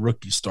got their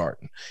rookies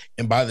starting.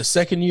 And by the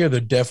second year, they're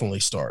definitely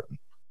starting.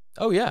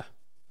 Oh, yeah.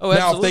 Oh,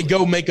 now, if they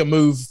go make a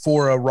move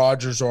for a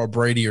Rodgers or a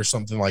Brady or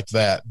something like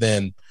that,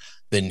 then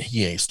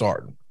he ain't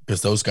starting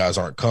because those guys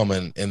aren't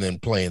coming and then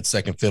playing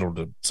second fiddle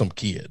to some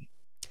kid.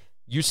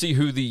 You see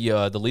who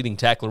the leading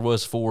tackler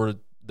was for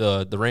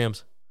the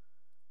Rams?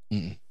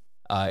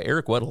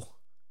 Eric Weddle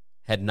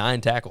had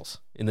 9 tackles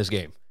in this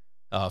game.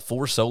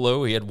 4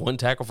 solo. He had 1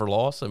 tackle for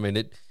loss. I mean,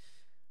 a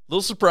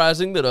little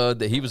surprising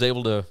that he was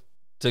able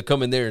to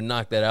come in there and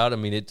knock that out. I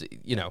mean,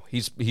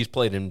 he's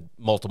played in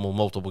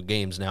multiple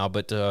games now,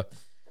 but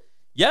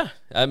yeah,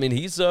 I mean,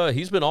 he's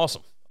been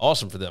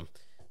awesome for them.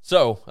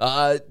 So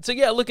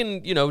yeah,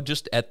 looking,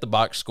 just at the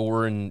box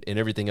score and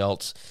everything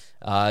else,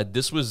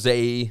 this was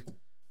an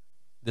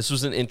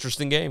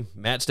interesting game.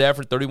 Matt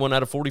Stafford, 31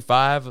 out of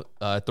 45,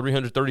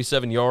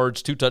 337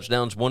 yards, 2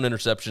 touchdowns, 1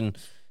 interception.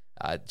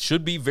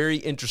 Should be very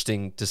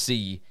interesting to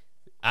see.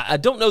 I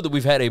don't know that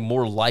we've had a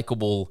more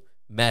likable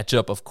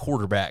matchup of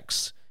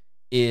quarterbacks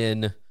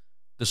in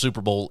the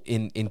Super Bowl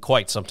in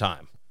quite some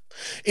time.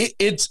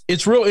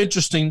 It's real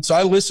interesting. So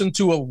I listen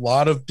to a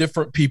lot of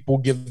different people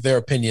give their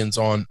opinions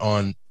on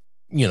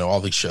all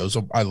these shows.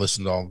 I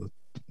listen to all the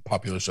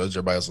popular shows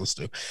everybody else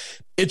listens to.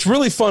 It's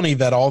really funny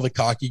that all the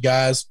cocky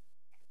guys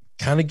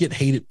kind of get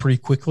hated pretty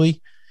quickly.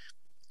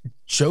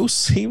 Joe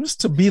seems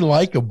to be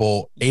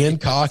likable and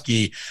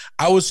cocky.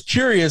 I was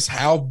curious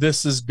how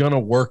this is going to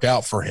work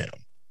out for him.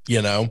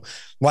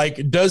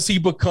 Does he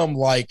become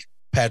like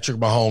Patrick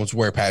Mahomes,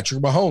 where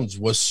Patrick Mahomes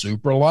was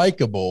super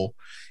likable,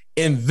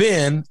 and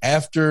then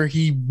after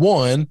he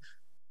won,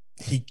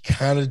 he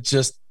kind of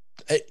just,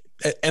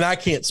 and I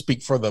can't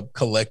speak for the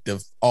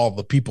collective, all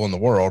the people in the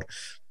world,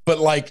 but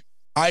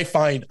I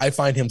find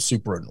him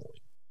super annoying.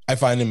 I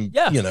find him,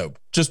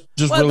 just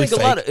really fake.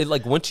 A lot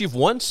of, once you've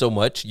won so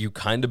much, you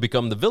kind of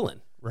become the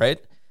villain, right?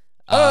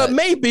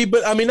 Maybe,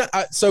 but I mean,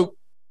 so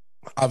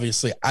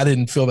obviously I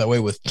didn't feel that way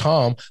with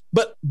Tom,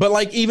 but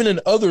even in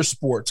other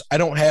sports, I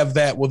don't have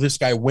that. Well, this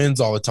guy wins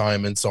all the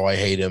time, and so I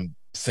hate him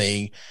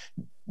thing.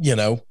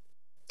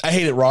 I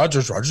hated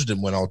Rodgers. Rodgers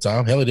didn't win all the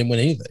time. Hell, he didn't win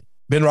anything.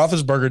 Ben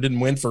Roethlisberger didn't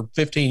win for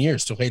 15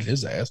 years. Still hated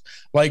his ass.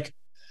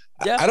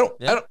 Yeah,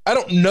 I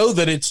don't know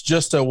that it's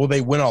just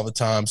they win all the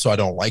time, so I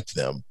don't like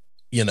them.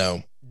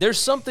 There's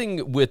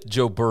something with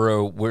Joe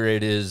Burrow where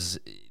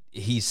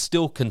he's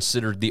still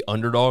considered the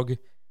underdog,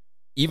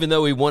 even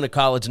though he won a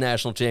college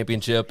national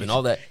championship and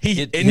all that.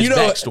 His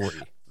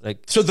backstory.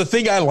 So the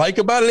thing I like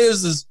about it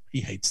is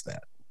he hates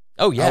that.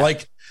 Oh yeah, I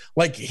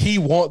like he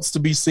wants to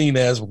be seen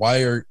as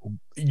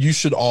you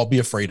should all be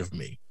afraid of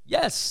me.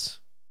 Yes,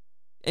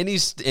 and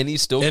he's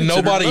still and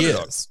nobody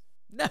is.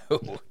 No.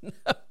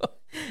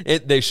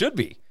 They should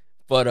be,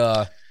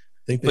 but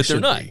they're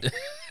not.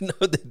 No,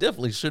 they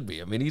definitely should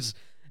be. I mean, he's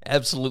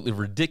absolutely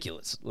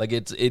ridiculous. Like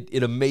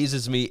it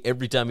amazes me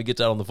every time he gets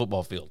out on the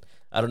football field.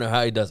 I don't know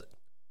how he does it.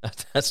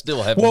 I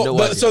still have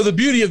no idea. So the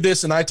beauty of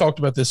this, and I talked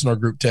about this in our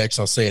group text,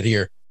 I'll say it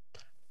here.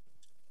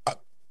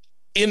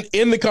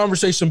 In the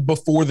conversation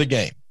before the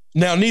game,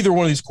 now neither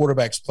one of these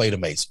quarterbacks played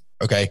amazing.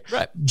 Okay,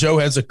 right. Joe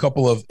has a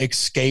couple of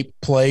escape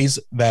plays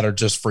that are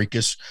just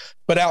freakish,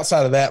 but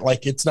outside of that,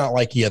 it's not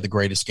like he had the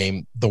greatest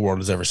game the world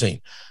has ever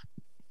seen.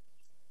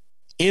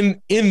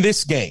 In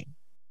this game,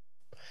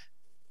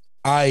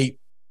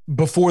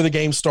 before the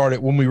game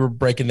started, when we were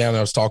breaking down,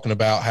 I was talking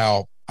about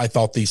how I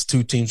thought these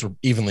two teams were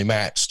evenly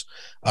matched.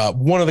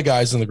 One of the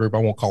guys in the group, I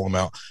won't call him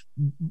out,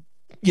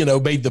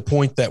 made the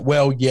point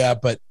that,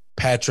 but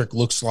Patrick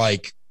looks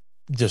like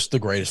just the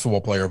greatest football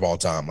player of all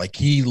time. Like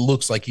he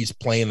looks like he's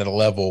playing at a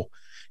level,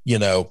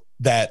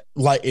 that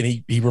and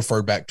he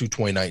referred back to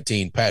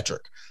 2019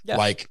 Patrick,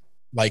 like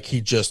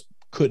he just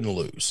couldn't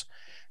lose.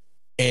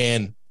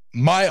 And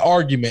my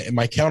argument and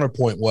my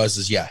counterpoint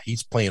was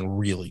he's playing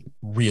really,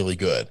 really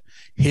good.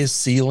 His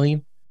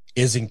ceiling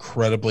is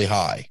incredibly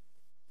high,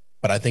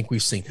 but I think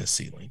we've seen his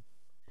ceiling.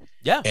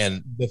 Yeah.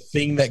 And the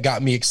thing that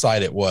got me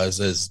excited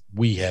is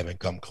we haven't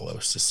come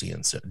close to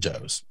seeing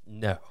Joe's.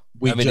 No.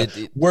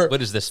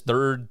 What is this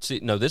third?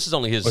 No, this is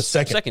only his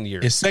second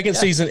year. His second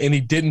season, and he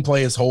didn't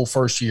play his whole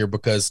first year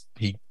because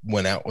he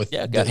went out with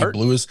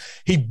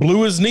he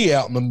blew his knee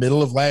out in the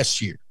middle of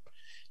last year.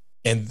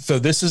 And so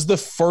this is the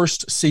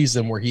first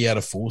season where he had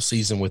a full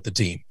season with the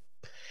team.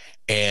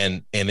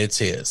 And it's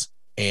his.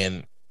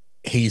 And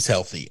he's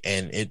healthy.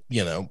 And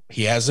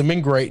he hasn't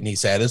been great, and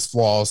he's had his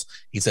flaws.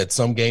 He's had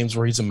some games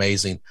where he's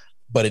amazing,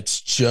 but it's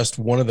just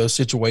one of those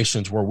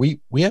situations where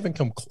we haven't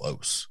come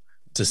close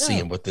to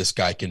seeing what this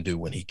guy can do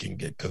when he can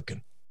get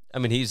cooking. I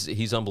mean,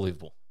 he's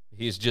unbelievable.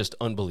 He's just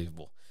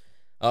unbelievable.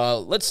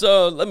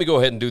 Let me go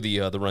ahead and do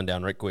the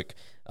rundown right quick.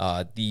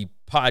 The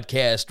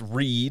podcast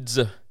reads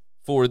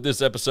for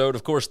this episode,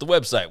 of course, the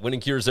website,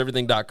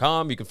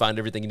 winningcureseverything.com. You can find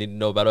everything you need to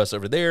know about us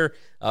over there.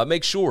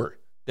 Make sure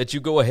that you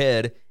go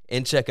ahead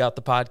and check out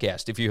the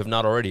podcast if you have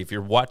not already. If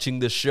you're watching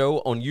this show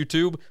on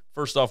YouTube,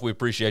 first off, we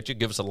appreciate you.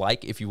 Give us a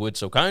like if you would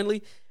so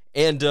kindly.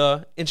 And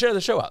share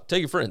the show out. Tell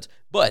your friends.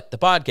 But the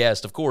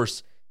podcast, of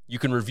course, you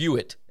can review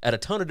it at a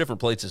ton of different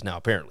places now,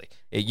 apparently.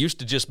 It used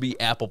to just be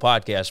Apple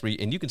Podcasts,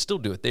 and you can still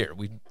do it there.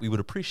 We would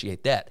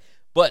appreciate that.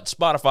 But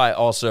Spotify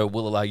also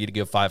will allow you to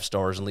give 5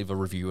 stars and leave a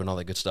review and all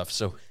that good stuff.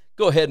 So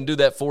go ahead and do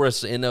that for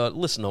us and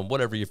listen on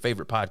whatever your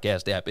favorite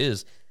podcast app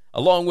is.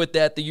 Along with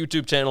that, the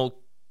YouTube channel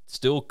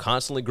still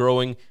constantly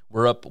growing.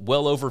 We're up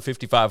well over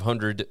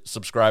 5,500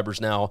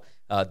 subscribers now.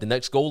 The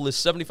next goal is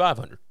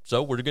 7,500.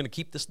 So we're going to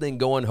keep this thing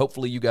going.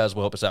 Hopefully you guys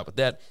will help us out with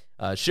that.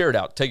 Share it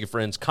out. Tell your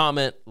friends.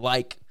 Comment,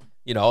 like,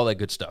 all that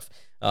good stuff.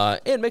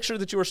 And make sure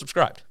that you are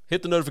subscribed.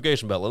 Hit the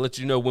notification bell. It'll let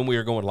you know when we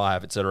are going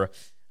live, etc.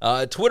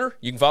 Twitter,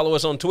 you can follow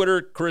us on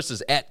Twitter. Chris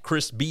is at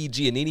Chris B.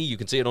 Giannini. You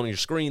can see it on your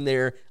screen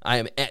there. I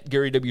am at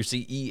Gary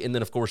WCE. And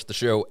then, of course, the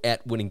show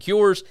at Winning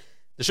Cures.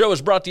 The show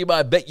is brought to you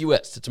by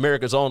BetUS. It's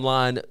America's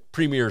online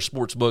premier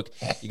sportsbook.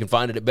 You can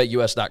find it at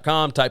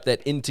betus.com. Type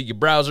that into your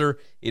browser.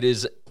 It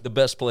is the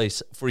best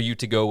place for you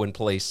to go and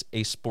place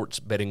a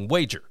sports betting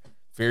wager.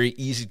 Very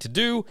easy to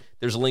do.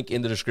 There's a link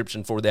in the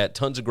description for that.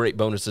 Tons of great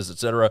bonuses,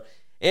 etc.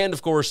 And,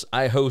 of course,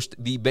 I host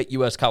the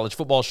BetUS College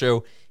Football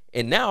Show.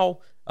 And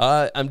now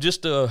I'm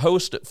just a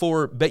host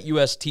for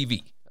BetUS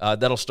TV.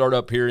 That'll start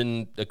up here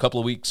in a couple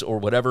of weeks or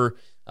whatever.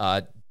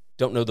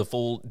 Don't know the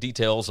full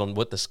details on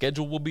what the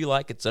schedule will be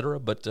like, etc.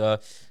 But going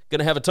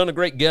to have a ton of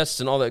great guests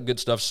and all that good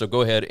stuff. So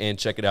go ahead and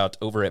check it out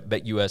over at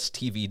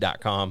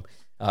betustv.com.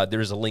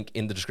 There is a link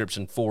in the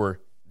description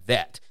for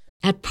that.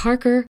 At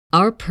Parker,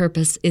 our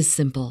purpose is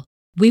simple.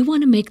 We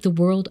want to make the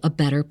world a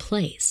better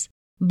place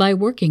by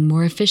working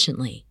more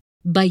efficiently,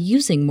 by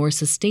using more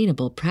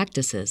sustainable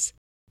practices,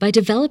 by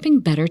developing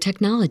better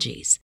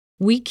technologies.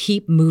 We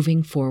keep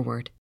moving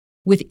forward.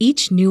 With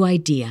each new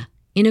idea,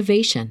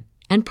 innovation,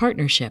 and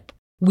partnership,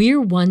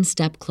 we're one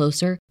step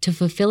closer to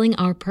fulfilling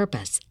our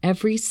purpose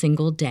every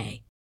single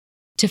day.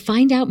 To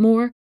find out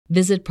more,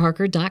 visit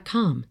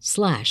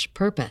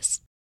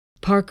parker.com/purpose.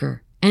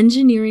 Parker,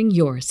 engineering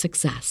your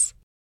success.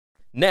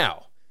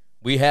 Now,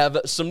 we have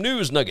some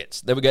news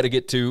nuggets that we got to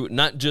get to,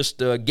 not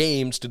just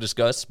games to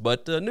discuss,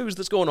 but news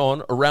that's going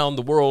on around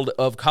the world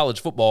of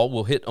college football.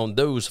 We'll hit on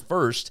those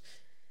first.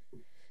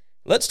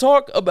 Let's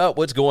talk about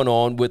what's going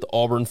on with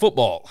Auburn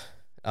football.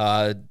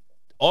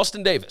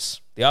 Austin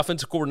Davis, the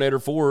offensive coordinator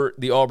for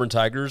the Auburn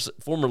Tigers,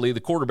 formerly the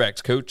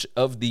quarterback's coach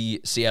of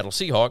the Seattle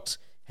Seahawks,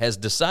 has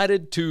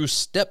decided to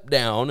step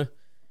down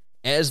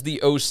as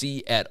the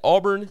OC at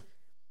Auburn,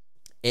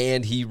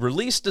 and he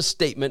released a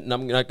statement, and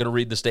I'm not going to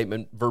read the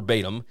statement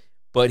verbatim,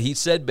 but he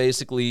said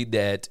basically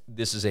that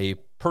this is a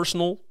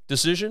personal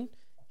decision.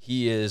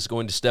 He is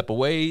going to step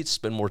away,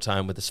 spend more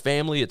time with his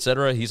family,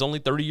 etc. He's only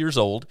 30 years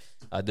old.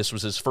 This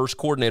was his first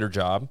coordinator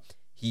job.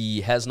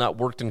 He has not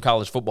worked in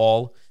college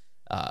football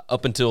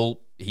up until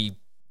he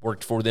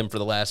worked for them for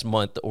the last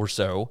month or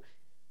so.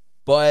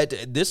 But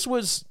this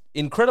was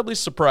incredibly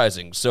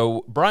surprising.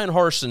 So Brian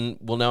Harsin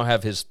will now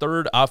have his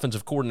third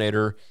offensive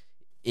coordinator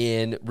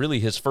in really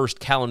his first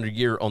calendar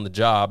year on the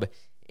job,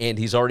 and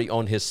he's already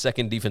on his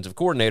second defensive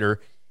coordinator.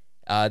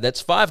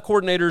 That's 5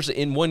 coordinators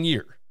in 1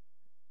 year.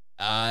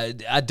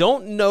 I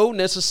don't know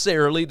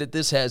necessarily that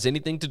this has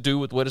anything to do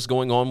with what is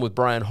going on with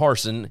Brian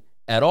Harsin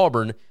at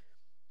Auburn,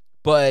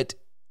 but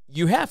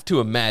you have to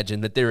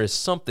imagine that there is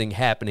something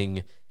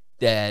happening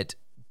that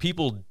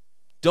people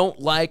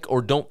don't like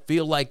or don't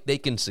feel like they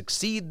can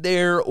succeed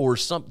there, or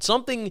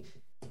something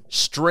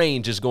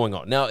strange is going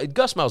on. Now,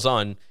 Gus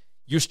Malzahn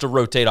used to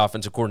rotate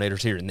offensive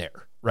coordinators here and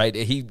there, right?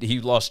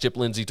 He lost Chip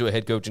Lindsey to a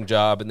head coaching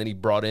job, and then he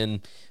brought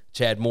in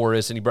Chad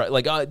Morris, and he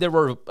brought there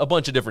were a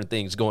bunch of different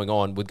things going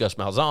on with Gus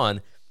Malzahn,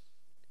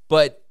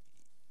 but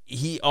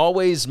he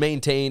always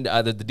maintained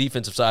either the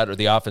defensive side or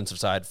the offensive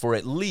side for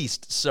at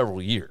least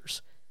several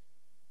years.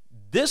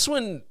 This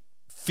one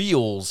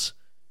feels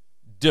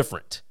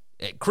different.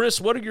 Chris,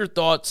 what are your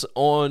thoughts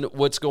on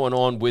what's going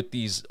on with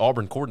these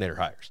Auburn coordinator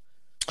hires?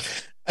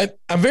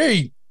 I'm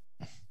very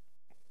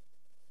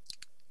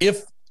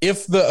if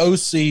the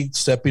OC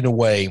stepping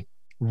away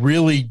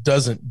really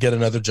doesn't get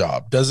another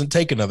job, doesn't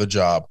take another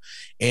job,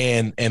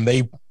 and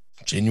they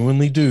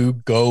genuinely do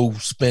go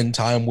spend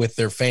time with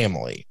their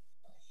family,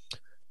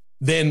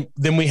 then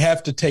we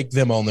have to take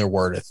them on their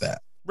word at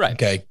that. Right.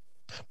 Okay.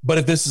 But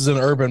if this is an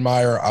Urban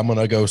Meyer, I'm going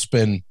to go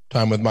spend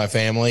time with my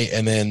family,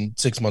 and then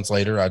 6 months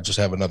later, I just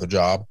have another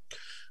job.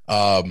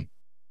 Then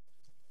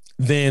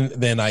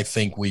I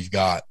think we've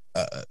got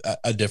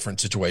a different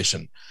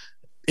situation.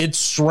 It's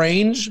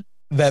strange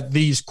that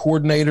these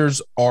coordinators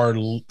are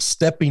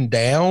stepping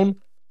down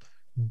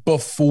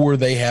before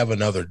they have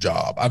another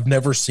job. I've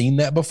never seen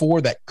that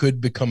before. That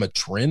could become a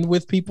trend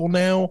with people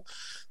now,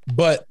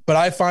 but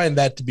I find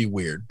that to be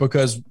weird,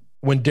 because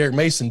when Derek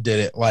Mason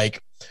did it,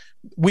 like,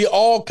 we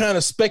all kind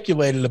of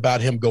speculated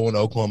about him going to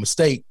Oklahoma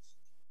State,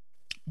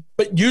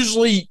 but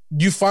usually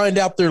you find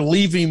out they're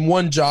leaving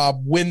one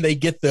job when they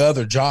get the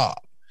other job,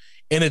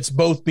 and it's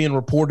both being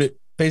reported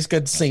basically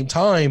at the same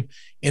time.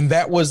 And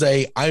that was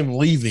I'm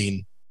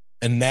leaving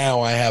and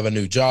now I have a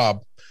new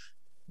job.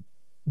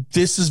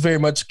 This is very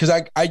much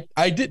because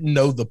I didn't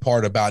know the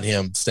part about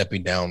him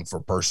stepping down for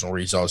personal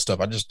reasons, all this stuff.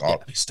 I just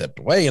thought he stepped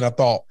away, and I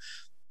thought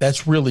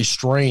that's really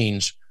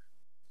strange.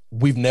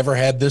 We've never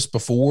had this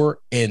before,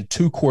 and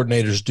 2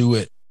 coordinators do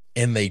it,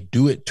 and they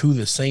do it to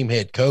the same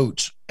head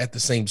coach at the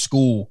same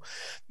school.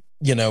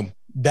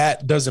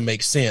 That doesn't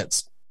make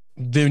sense.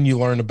 Then you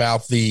learn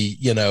about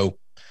the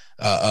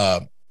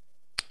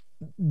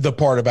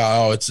part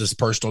about, it's this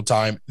personal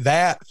time.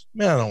 That,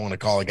 man, I don't want to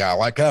call a guy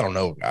like, I don't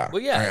know a guy.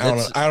 Well, yeah,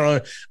 I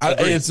don't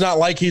know. It's not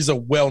like he's a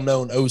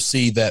well-known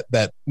OC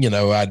that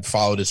I'd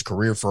followed his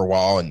career for a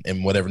while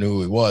and whatever, knew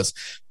who he was.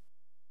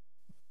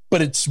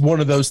 But it's one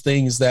of those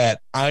things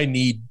that I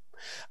need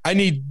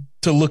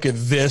to look at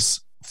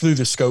this through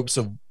the scopes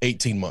of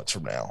 18 months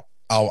from now.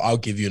 I'll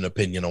give you an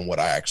opinion on what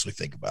I actually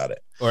think about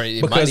it. Or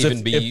it might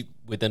even be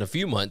within a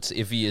few months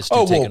if he is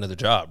to take another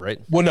job, right?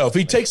 Well, no, if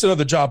he takes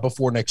another job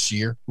before next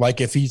year, like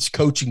if he's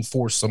coaching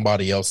for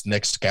somebody else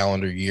next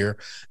calendar year,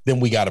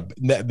 then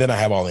I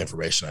have all the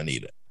information I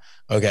needed.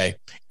 Okay.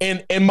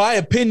 And my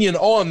opinion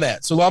on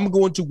that. So I'm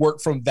going to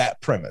work from that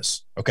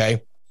premise.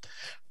 Okay.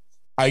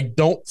 I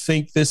don't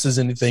think this is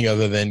anything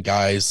other than,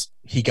 guys,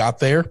 he got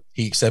there,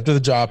 he accepted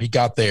the job, he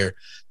got there,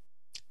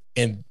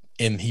 and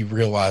he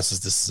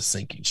realizes this is a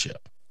sinking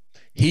ship.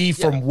 He,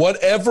 from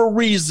whatever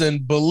reason,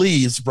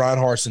 believes Brian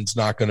Harsin's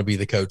not going to be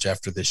the coach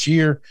after this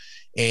year,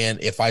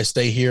 and if I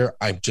stay here,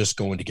 I'm just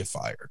going to get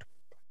fired.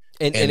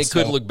 And it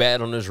could look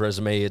bad on his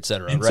resume, et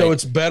cetera. Right? So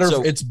it's better.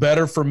 It's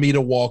better for me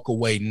to walk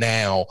away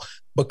now,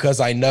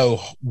 because I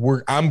know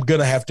I'm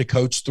going to have to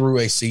coach through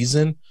a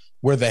season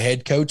where the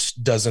head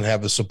coach doesn't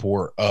have the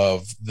support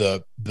of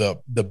the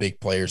big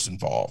players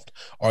involved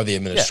or the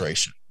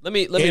administration. Yeah. Let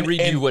me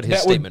read you what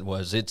his statement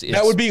was.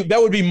 That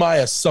would be my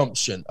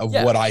assumption of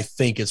what I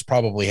think is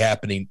probably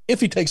happening if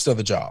he takes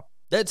another job.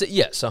 That's it.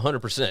 Yes,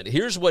 100%.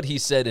 Here's what he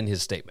said in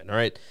his statement. All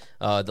right.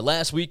 The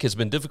last week has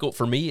been difficult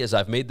for me as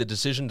I've made the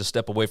decision to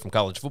step away from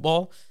college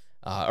football,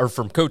 or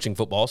from coaching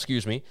football,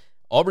 excuse me.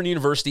 Auburn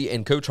University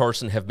and Coach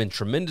Harsin have been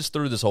tremendous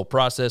through this whole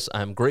process.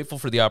 I'm grateful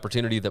for the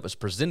opportunity that was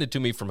presented to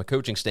me from a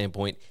coaching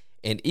standpoint,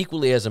 and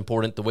equally as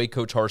important, the way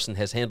Coach Harsin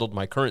has handled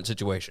my current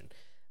situation.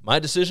 My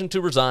decision to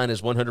resign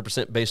is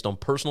 100% based on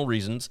personal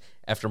reasons.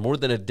 After more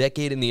than a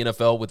decade in the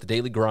NFL with the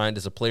daily grind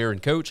as a player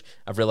and coach,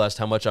 I've realized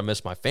how much I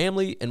miss my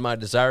family and my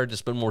desire to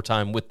spend more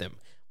time with them.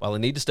 While I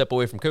need to step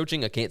away from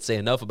coaching, I can't say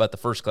enough about the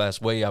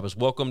first-class way I was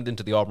welcomed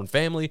into the Auburn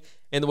family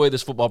and the way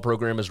this football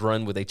program is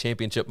run with a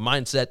championship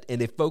mindset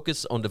and a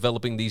focus on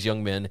developing these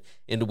young men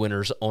into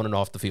winners on and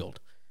off the field.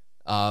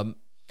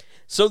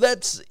 So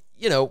that's,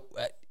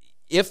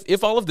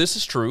 if all of this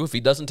is true, if he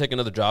doesn't take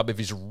another job, if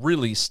he's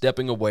really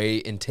stepping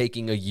away and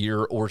taking a year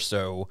or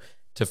so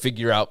to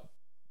figure out,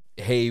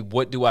 hey,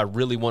 what do I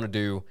really want to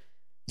do,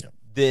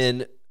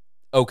 then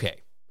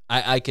okay.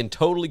 I can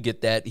totally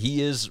get that.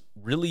 He is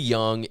really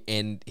young,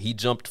 and he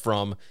jumped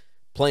from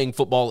playing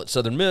football at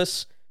Southern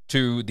Miss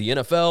to the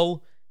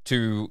NFL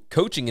to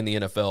coaching in the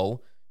NFL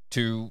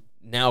to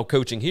now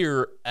coaching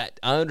here. I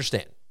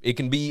understand. It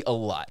can be a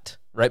lot,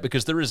 right?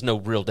 Because there is no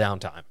real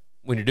downtime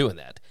when you're doing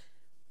that.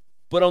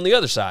 But on the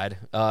other side,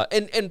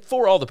 and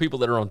for all the people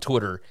that are on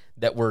Twitter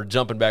that were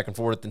jumping back and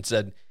forth and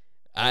said,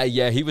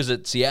 he was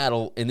at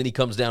Seattle, and then he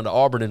comes down to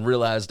Auburn and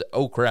realized,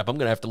 oh, crap, I'm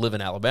going to have to live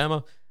in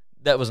Alabama.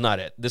 That was not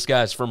it. This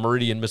guy's from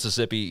Meridian,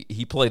 Mississippi.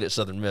 He played at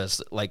Southern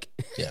Miss.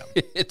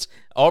 It's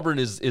Auburn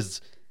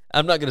is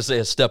I'm not going to say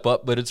a step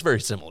up, but it's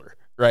very similar,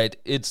 right?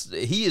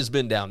 He has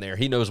been down there.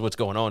 He knows what's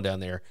going on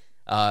down there.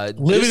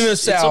 Living in the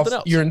South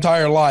your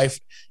entire life,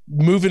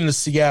 moving to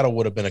Seattle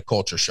would have been a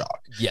culture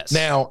shock. Yes.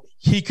 Now,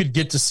 he could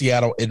get to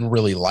Seattle and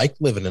really like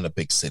living in a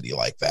big city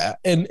like that,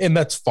 and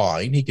that's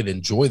fine. He could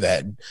enjoy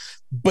that.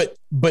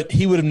 But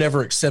he would have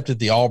never accepted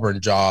the Auburn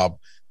job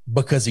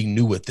because he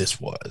knew what this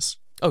was.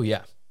 Oh,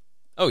 yeah.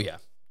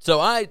 So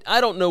I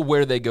don't know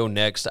where they go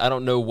next. I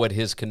don't know what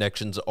his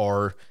connections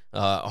are.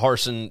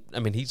 Harsin, I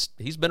mean,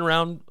 he's been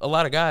around a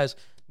lot of guys,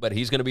 but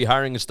he's going to be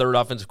hiring his third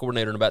offensive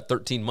coordinator in about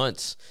 13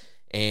 months,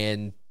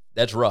 and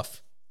that's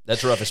rough.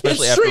 That's rough,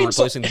 especially after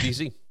replacing the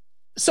DC.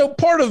 So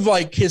part of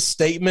his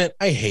statement,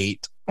 I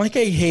hate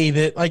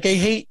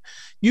it.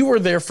 You were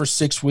there for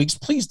 6 weeks.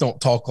 Please don't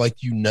talk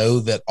like you know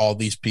that all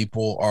these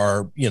people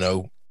are,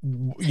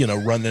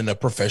 running a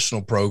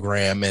professional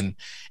program and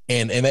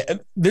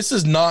this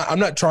is not, I'm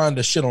not trying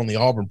to shit on the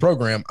Auburn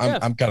program.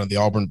 I'm kind of the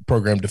Auburn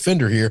program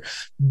defender here,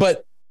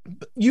 but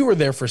you were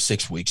there for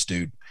 6 weeks,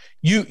 dude.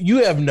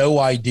 You have no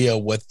idea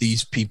what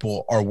these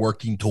people are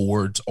working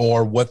towards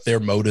or what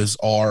their motives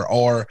are,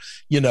 or,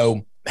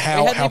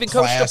 how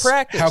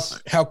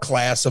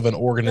class of an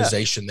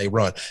organization they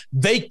run.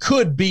 They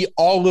could be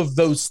all of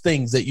those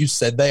things that you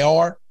said they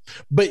are,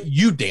 but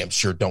you damn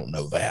sure don't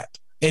know that.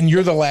 And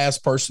you're the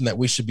last person that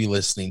we should be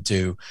listening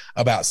to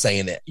about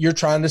saying it. You're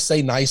trying to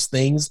say nice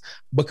things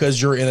because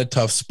you're in a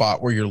tough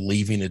spot where you're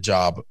leaving a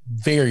job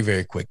very,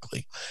 very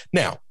quickly.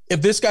 Now,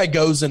 if this guy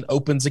goes and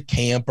opens a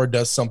camp or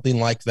does something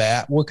like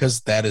that, well,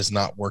 because that is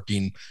not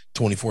working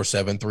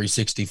 24/7,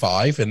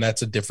 365, and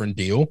that's a different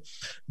deal,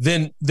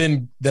 then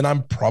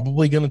I'm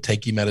probably going to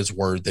take him at his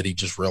word that he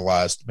just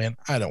realized, man,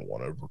 I don't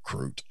want to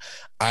recruit.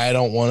 I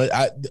don't want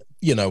to,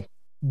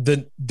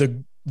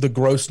 the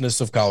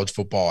grossness of college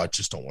football, I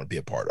just don't want to be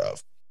a part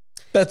of.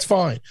 That's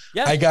fine.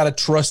 Yeah. I got to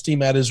trust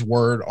him at his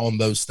word on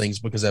those things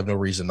because I have no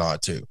reason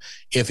not to.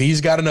 If he's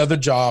got another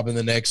job in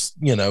the next,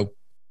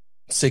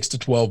 6 to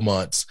 12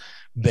 months,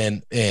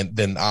 then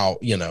I'll,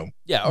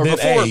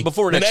 or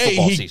before next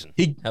football season.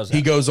 He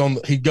goes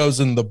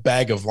in the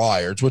bag of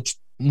liars, which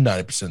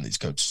 90% of these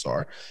coaches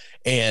are.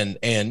 And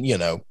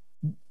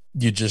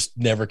you just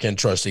never can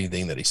trust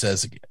anything that he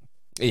says again.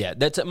 Yeah,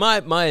 that's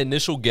my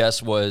initial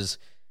guess was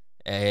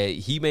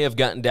he may have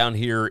gotten down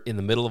here in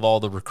the middle of all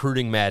the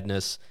recruiting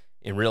madness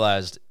and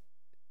realized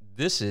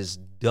this is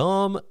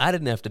dumb. I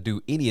didn't have to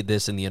do any of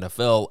this in the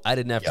NFL. I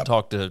didn't have to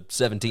talk to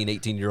 17,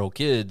 18-year-old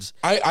kids.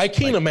 I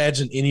can't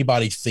imagine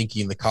anybody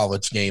thinking the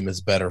college game is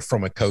better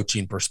from a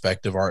coaching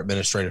perspective or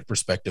administrative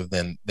perspective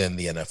than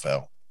the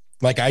NFL.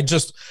 I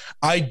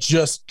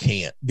just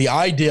can't. The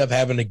idea of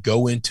having to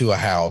go into a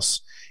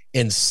house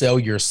and sell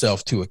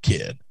yourself to a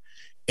kid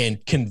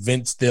and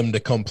convince them to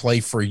come play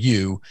for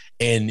you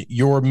and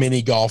your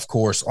mini golf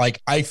course.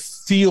 I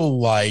feel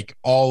like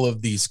all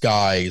of these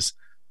guys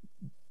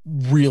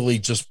really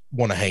just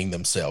want to hang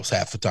themselves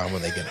half the time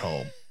when they get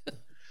home.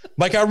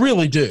 I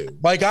really do.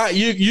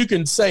 You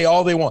can say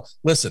all they want.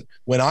 Listen,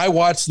 when I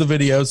watch the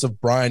videos of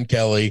Brian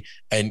Kelly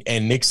and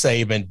Nick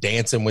Saban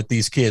dancing with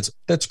these kids,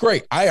 that's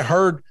great. I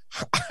heard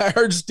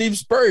Steve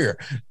Spurrier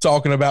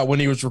talking about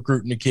when he was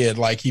recruiting a kid,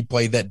 he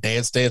played that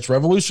Dance Dance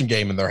Revolution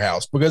game in their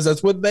house because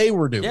that's what they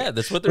were doing. Yeah,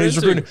 that's what they're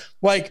into.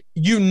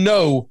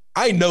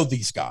 I know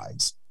these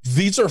guys.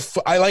 These are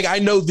I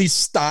know these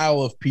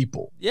style of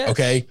people. Yeah.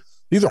 Okay.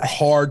 These are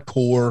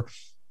hardcore,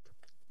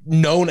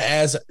 known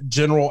as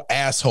general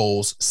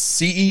assholes,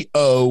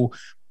 CEO,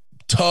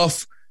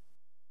 tough,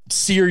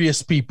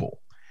 serious people,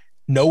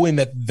 knowing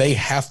that they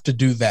have to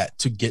do that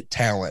to get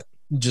talent.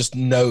 Just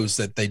knows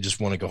that they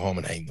just want to go home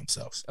and hang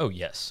themselves. Oh,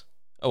 yes.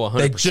 Oh,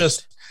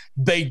 100%.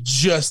 They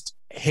just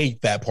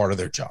hate that part of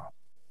their job.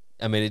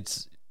 I mean,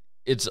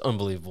 it's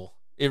unbelievable.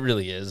 It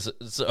really is.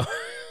 So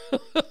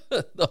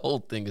the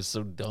whole thing is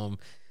so dumb.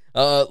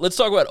 Let's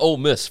talk about Ole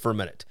Miss for a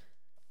minute.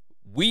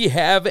 We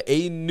have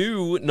a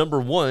new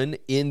number one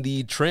in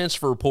the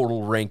transfer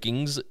portal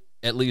rankings,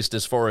 at least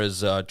as far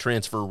as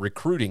transfer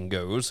recruiting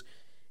goes.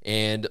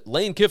 And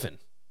Lane Kiffin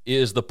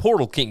is the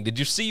Portal King. Did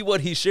you see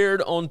what he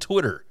shared on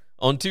Twitter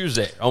on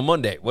Tuesday, on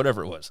Monday,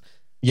 whatever it was?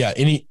 Yeah,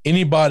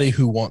 anybody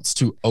who wants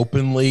to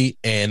openly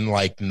and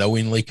like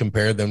knowingly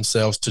compare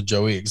themselves to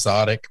Joey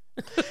Exotic,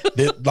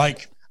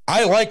 like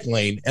I like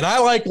Lane and I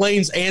like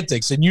Lane's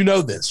antics, and you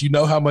know this. You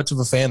know how much of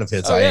a fan of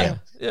his I am.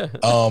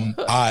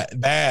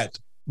 Yeah.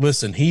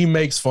 Listen, he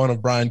makes fun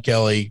of Brian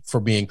Kelly for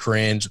being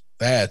cringe.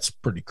 That's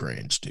pretty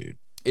cringe, dude.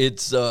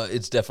 It's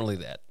definitely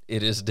that.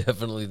 It is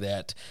definitely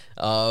that.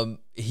 All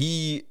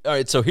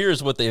right, so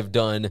here's what they have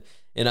done,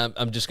 and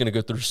I'm just going to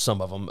go through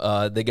some of them.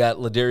 They got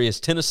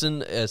Ladarius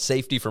Tennyson, a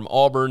safety from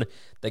Auburn.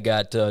 They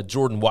got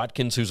Jordan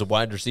Watkins, who's a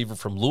wide receiver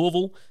from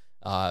Louisville.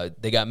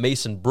 They got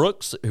Mason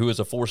Brooks, who is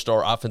a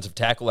 4-star offensive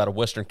tackle out of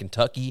Western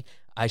Kentucky.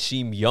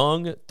 Isheem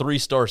Young,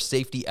 3-star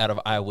safety out of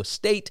Iowa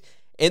State.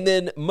 And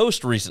then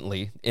most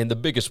recently, and the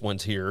biggest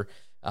ones here,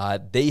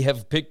 they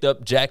have picked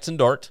up Jackson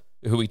Dart,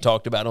 who we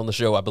talked about on the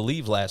show, I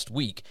believe, last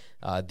week,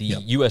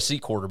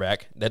 USC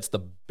quarterback. That's the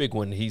big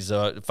one. He's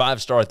a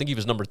 5-star. I think he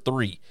was number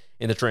 3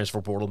 in the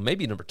transfer portal,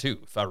 maybe number 2,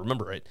 if I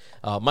remember right.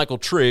 Michael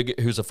Trigg,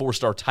 who's a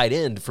 4-star tight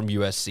end from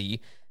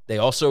USC. They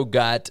also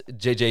got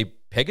J.J.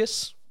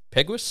 Pegues,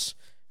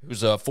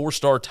 who's a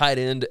 4-star tight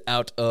end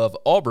out of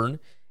Auburn.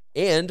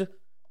 And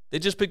they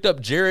just picked up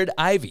Jared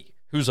Ivey,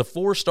 who's a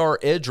 4-star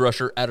edge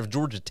rusher out of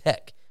Georgia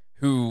Tech,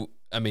 who,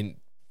 I mean,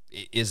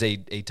 is a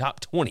top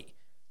 20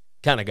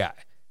 kind of guy.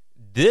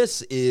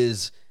 This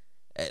is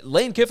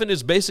Lane Kiffin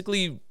is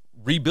basically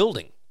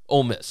rebuilding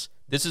Ole Miss.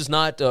 This is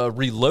not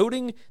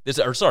reloading.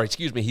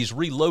 He's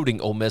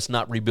reloading Ole Miss,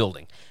 not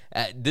rebuilding.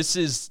 This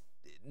is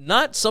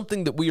not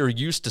something that we are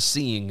used to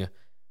seeing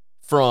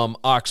from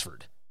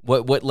Oxford.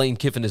 What Lane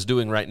Kiffin is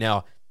doing right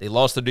now. They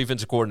lost their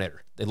defensive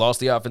coordinator. They lost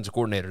the offensive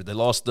coordinator. They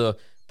lost the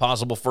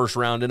possible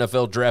first-round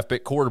NFL draft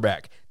pick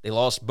quarterback. They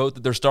lost both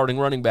of their starting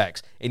running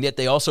backs, and yet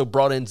they also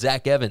brought in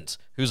Zach Evans,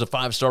 who's a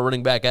 5-star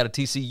running back out of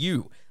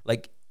TCU.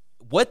 Like,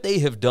 what they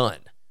have done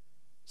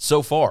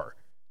so far,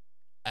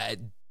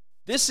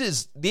 this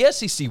is the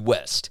SEC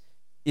West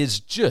is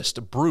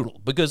just brutal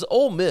because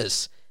Ole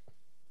Miss,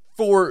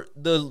 for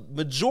the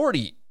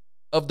majority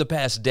of the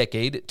past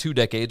decade, 2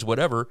 decades,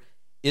 whatever,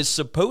 is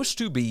supposed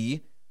to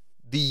be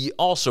the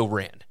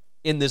also-ran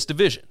in this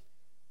division.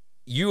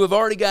 You have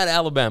already got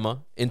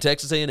Alabama and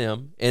Texas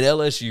A&M and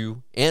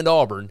LSU and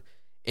Auburn,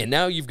 and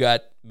now you've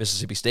got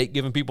Mississippi State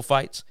giving people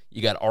fights.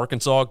 You got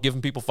Arkansas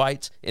giving people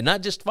fights. And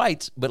not just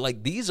fights, but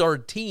like these are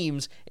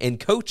teams and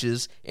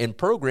coaches and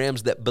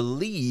programs that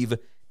believe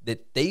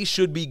that they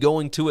should be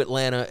going to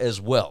Atlanta as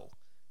well.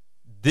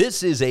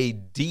 This is a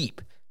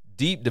deep,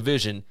 deep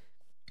division,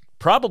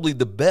 probably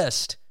the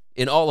best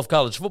in all of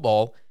college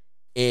football.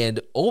 And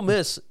Ole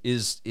Miss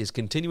is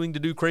continuing to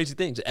do crazy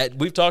things.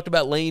 We've talked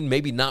about Lane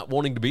maybe not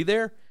wanting to be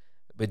there,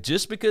 but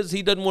just because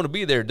he doesn't want to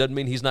be there doesn't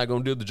mean he's not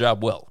going to do the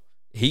job well.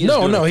 He's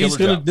going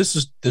to.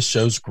 This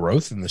shows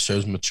growth and this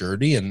shows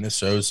maturity and this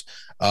shows,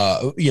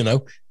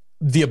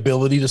 the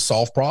ability to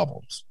solve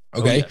problems.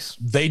 Okay, yes.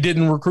 They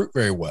didn't recruit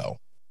very well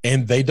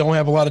and they don't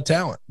have a lot of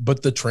talent,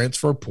 but the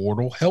transfer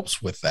portal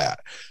helps with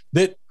that.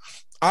 That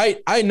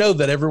I know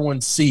that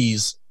everyone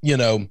sees,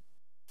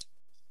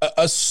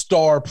 a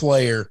star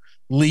player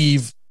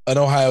leave an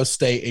Ohio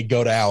State and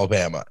go to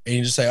Alabama. And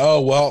you just say,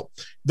 oh, well,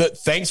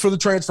 thanks for the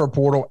transfer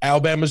portal.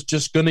 Alabama's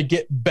just going to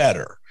get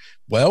better.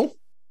 Well,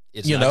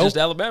 it's not just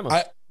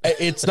Alabama.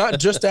 It's not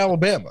just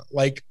Alabama.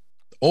 Like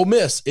Ole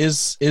Miss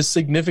is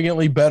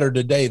significantly better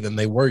today than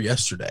they were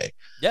yesterday.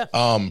 Yeah.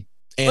 But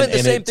the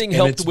same thing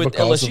helped with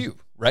LSU,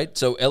 right?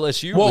 So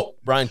LSU with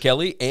Brian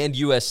Kelly and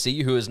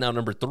USC, who is now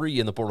number 3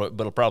 in the portal,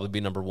 but it'll probably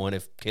be number 1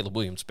 if Caleb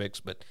Williams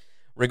picks. But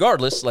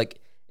regardless, like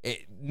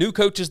new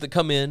coaches that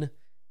come in,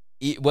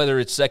 whether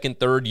it's second,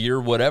 third year,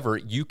 whatever,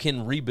 you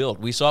can rebuild.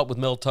 We saw it with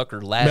Mel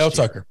Tucker last year. Mel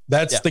Tucker.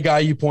 That's the guy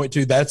you point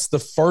to. That's the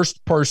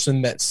first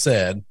person that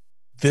said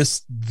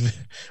this.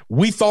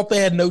 We thought they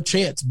had no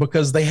chance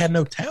because they had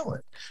no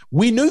talent.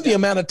 We knew the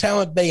amount of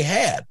talent they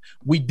had.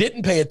 We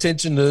didn't pay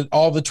attention to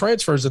all the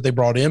transfers that they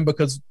brought in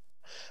because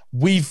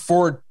we,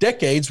 for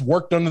decades,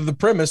 worked under the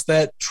premise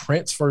that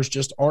transfers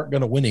just aren't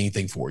going to win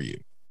anything for you.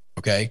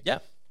 Okay? Yeah.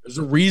 There's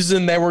a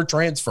reason they were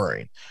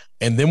transferring.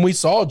 And then we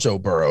saw Joe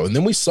Burrow, and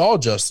then we saw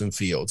Justin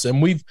Fields,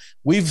 and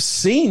we've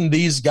seen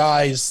these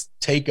guys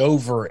take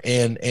over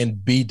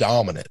and be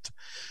dominant.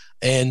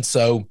 And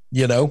so,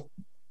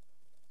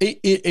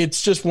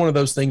 it's just one of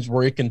those things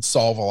where it can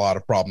solve a lot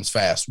of problems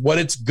fast. What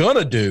it's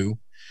gonna do,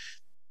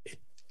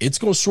 it's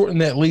gonna shorten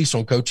that leash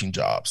on coaching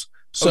jobs.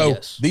 So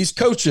these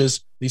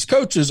coaches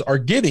are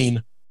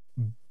getting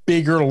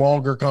bigger,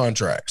 longer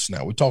contracts.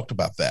 Now, we talked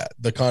about that.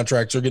 The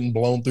contracts are getting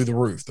blown through the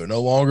roof. They're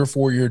no longer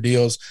 4-year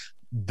deals.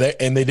 They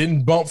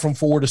didn't bump from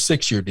 4 to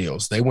 6-year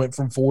deals. They went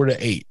from 4 to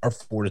 8 or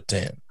 4 to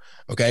 10.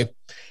 Okay.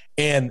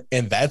 And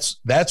that's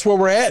where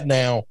we're at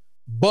now.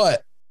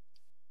 But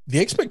the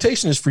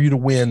expectation is for you to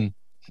win,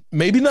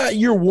 maybe not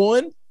year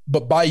 1,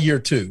 but by year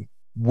 2,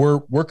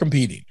 we're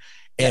competing.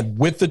 And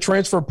with the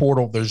transfer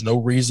portal, there's no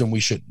reason we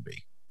shouldn't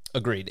be.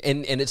 Agreed.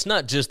 And it's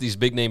not just these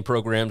big name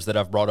programs that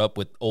I've brought up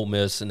with Ole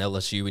Miss and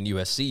LSU and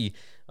USC.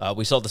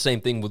 We saw the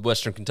same thing with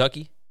Western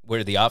Kentucky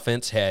where the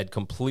offense had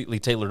completely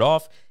tailored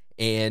off,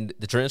 and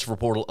the transfer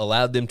portal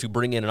allowed them to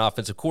bring in an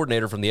offensive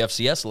coordinator from the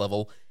FCS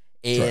level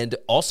and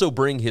also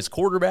bring his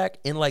quarterback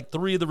and like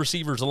 3 of the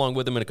receivers along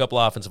with him and a couple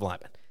of offensive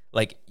linemen.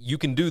 Like, you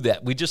can do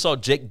that. We just saw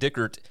Jake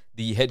Dickert,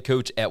 the head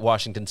coach at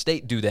Washington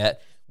State, do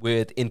that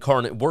with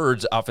Incarnate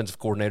Word's offensive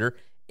coordinator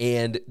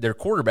and their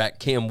quarterback,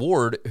 Cam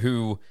Ward,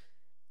 who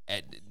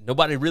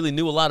nobody really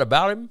knew a lot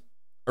about him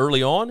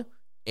early on,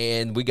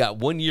 and we got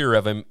 1 year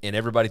of him, and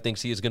everybody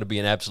thinks he is going to be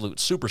an absolute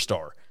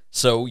superstar.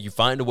 So you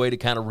find a way to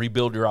kind of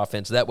rebuild your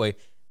offense that way.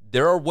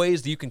 There are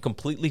ways that you can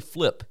completely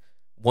flip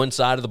one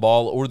side of the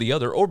ball or the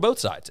other, or both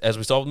sides, as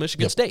we saw with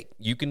Michigan State.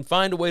 You can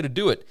find a way to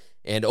do it,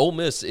 and Ole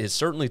Miss is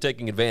certainly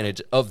taking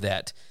advantage of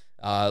that.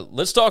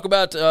 Let's talk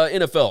about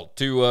NFL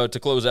to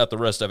close out the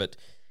rest of it.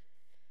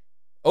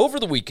 Over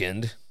the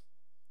weekend,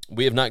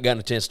 we have not gotten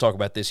a chance to talk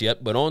about this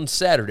yet, but on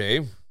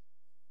Saturday,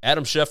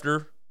 Adam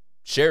Schefter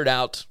shared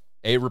out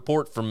a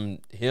report from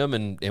him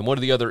and one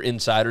of the other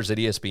insiders at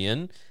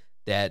ESPN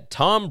that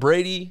Tom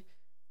Brady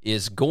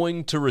is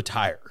going to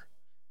retire.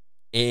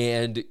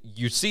 And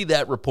you see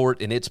that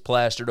report, and it's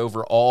plastered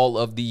over all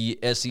of the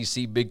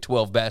SEC Big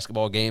 12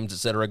 basketball games, et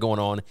cetera, going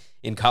on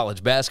in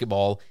college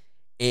basketball.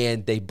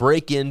 And they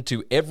break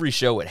into every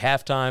show at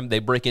halftime. They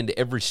break into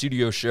every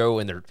studio show,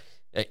 and they're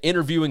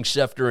interviewing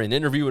Schefter and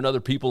interviewing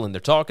other people, and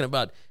they're talking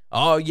about,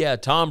 oh, yeah,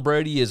 Tom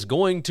Brady is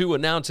going to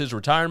announce his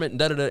retirement, and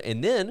da-da-da.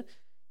 And then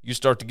you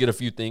start to get a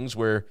few things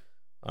where,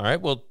 all right,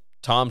 well,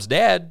 Tom's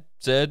dad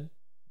said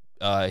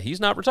he's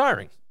not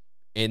retiring.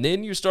 And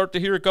then you start to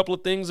hear a couple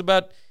of things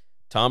about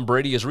Tom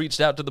Brady has reached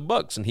out to the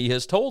Bucs, and he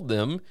has told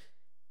them,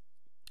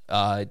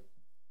 I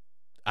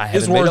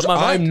haven't made up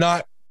my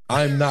mind.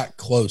 I'm not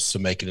close to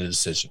making a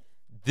decision.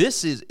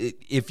 This is,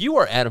 if you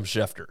are Adam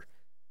Schefter,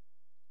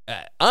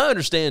 I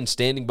understand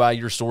standing by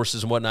your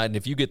sources and whatnot, and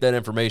if you get that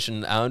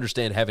information, I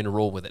understand having to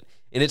roll with it.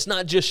 And it's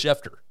not just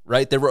Schefter,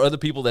 right? There were other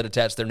people that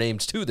attached their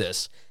names to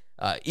this.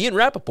 Ian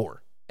Rappaport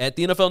at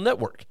the NFL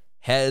Network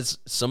has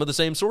some of the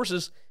same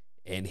sources,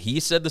 and he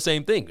said the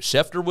same thing.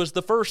 Schefter was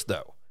the first,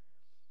 though.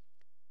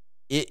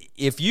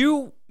 If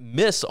you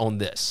miss on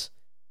this,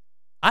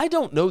 I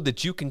don't know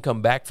that you can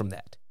come back from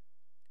that.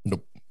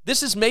 Nope.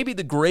 This is maybe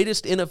the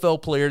greatest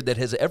NFL player that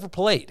has ever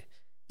played.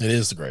 It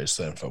is the greatest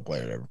NFL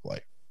player to ever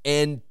play.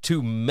 And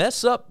to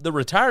mess up the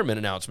retirement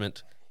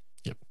announcement,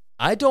 yep.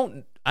 I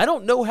don't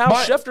know how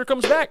Schefter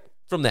comes back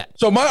from that.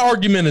 So my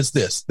argument is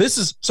this.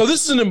 This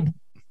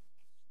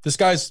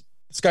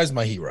guy's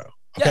my hero.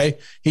 Okay.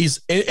 Yeah.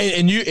 He's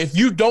and you, if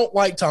you don't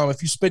like Tom,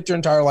 if you spent your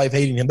entire life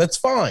hating him, that's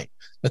fine.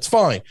 That's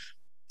fine.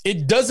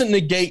 It doesn't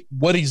negate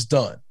what he's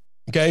done.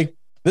 Okay.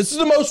 This is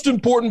the most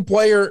important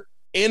player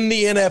in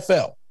the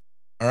NFL.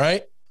 All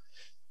right.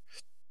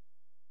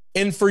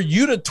 And for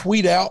you to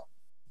tweet out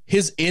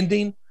his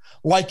ending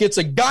like it's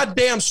a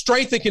goddamn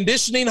strength and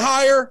conditioning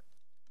hire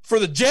for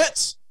the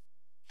Jets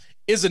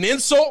is an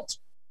insult,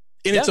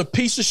 and it's a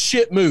piece of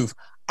shit move.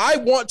 I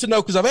want to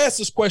know, because I've asked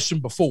this question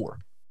before,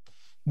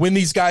 when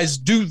these guys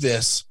do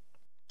this,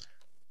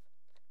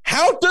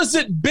 how does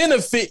it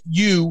benefit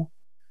you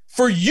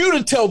for you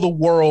to tell the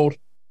world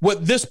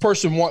what this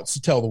person wants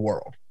to tell the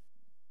world?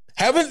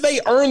 Haven't they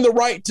earned the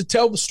right to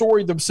tell the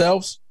story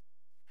themselves?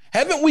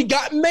 Haven't we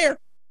gotten there?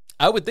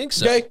 I would think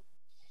so. Okay.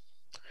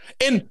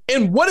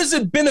 And what does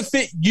it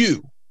benefit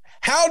you?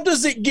 How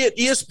does it get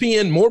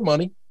ESPN more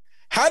money?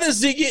 How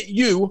does it get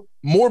you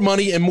more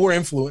money and more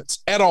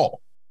influence at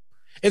all?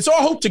 And so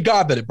I hope to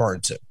God that it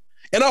burns him.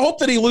 And I hope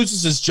that he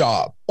loses his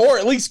job, or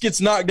at least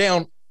gets knocked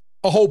down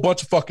a whole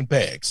bunch of fucking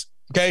pegs.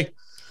 Okay.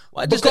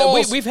 Well,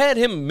 we've had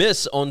him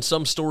miss on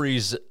some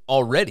stories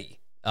already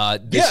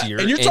this year.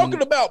 And you're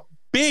talking about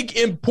big,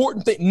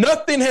 important things.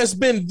 Nothing has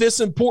been this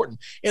important.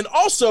 And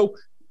also,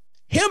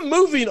 him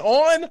moving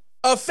on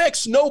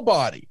affects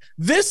nobody.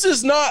 This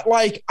is not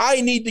like,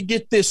 I need to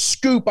get this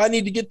scoop, I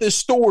need to get this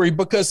story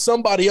because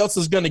somebody else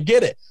is going to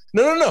get it.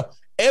 No.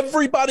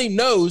 Everybody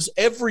knows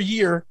every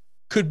year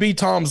could be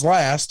Tom's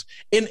last,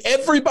 and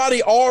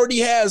everybody already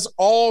has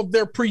all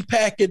their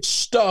prepackaged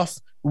stuff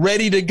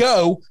ready to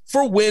go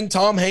for when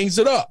Tom hangs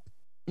it up.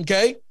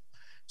 Okay?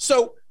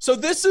 So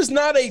this is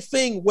not a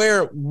thing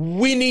where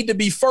we need to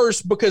be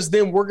first because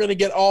then we're going to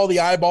get all the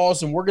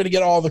eyeballs and we're going to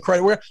get all the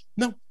credit.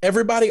 No,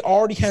 everybody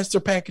already has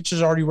their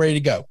packages already ready to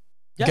go.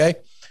 Yeah. Okay?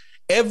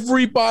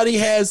 Everybody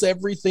has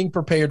everything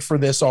prepared for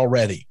this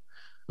already.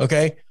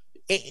 Okay?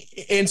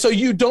 And so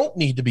you don't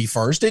need to be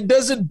first. It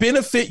doesn't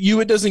benefit you.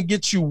 It doesn't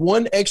get you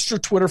one extra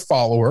Twitter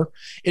follower.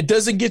 It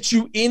doesn't get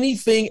you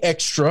anything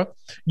extra.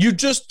 You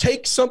just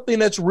take something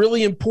that's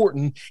really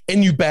important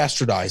and you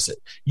bastardize it.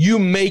 You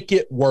make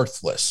it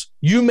worthless.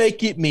 You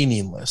make it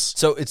meaningless.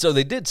 So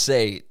they did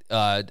say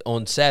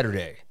on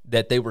Saturday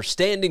that they were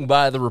standing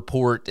by the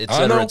report, et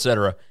cetera, et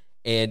cetera.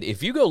 And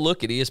if you go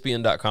look at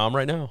ESPN.com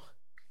right now,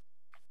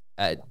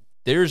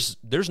 there's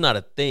not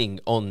a thing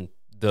on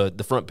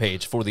the front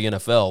page for the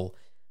NFL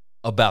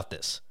about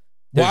this.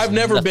 Well, I've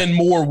never been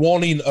more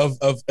wanting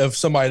of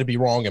somebody to be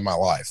wrong in my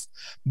life,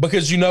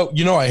 because you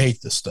know I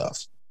hate this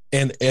stuff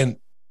and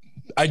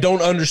I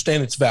don't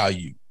understand its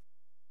value.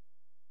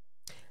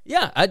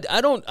 Yeah,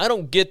 I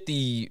don't get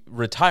the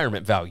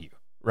retirement value,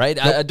 right?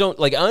 Nope. I don't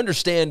like. I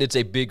understand it's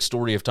a big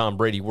story if Tom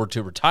Brady were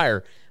to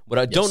retire. What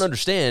I don't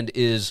understand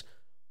is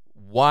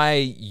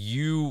why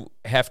you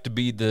have to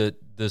be the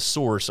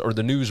source or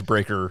the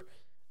newsbreaker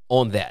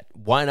on that.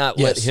 Why not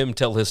let him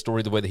tell his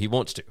story the way that he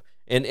wants to?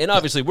 And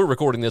obviously, we're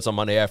recording this on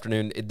Monday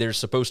afternoon. There's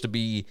supposed to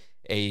be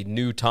a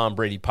new Tom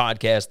Brady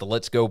podcast, the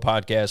Let's Go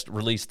podcast,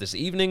 released this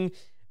evening.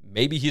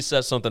 Maybe he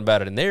says something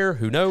about it in there.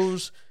 Who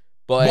knows?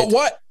 But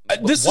what?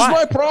 This is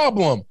my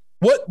problem.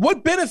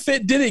 What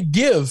benefit did it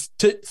give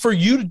for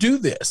you to do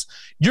this?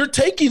 You're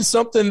taking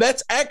something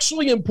that's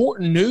actually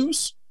important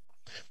news,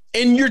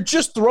 and you're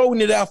just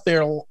throwing it out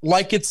there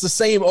like it's the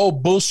same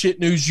old bullshit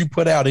news you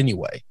put out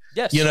anyway.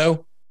 Yes. You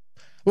know?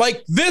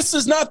 Like, this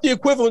is not the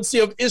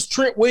equivalency of, is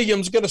Trent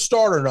Williams going to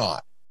start or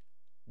not?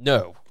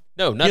 No,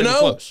 not even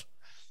close.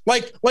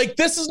 Like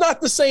this is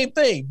not the same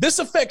thing. This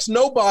affects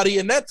nobody,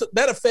 and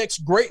that affects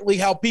greatly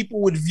how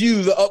people would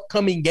view the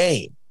upcoming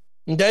game.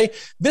 Okay?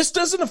 This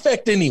doesn't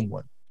affect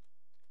anyone.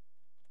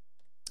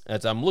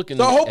 As I'm looking,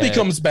 so I hope he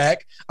comes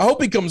back. I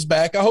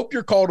hope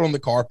you're called on the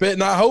carpet,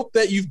 and I hope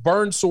that you've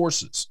burned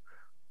sources.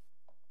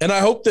 And I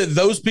hope that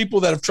those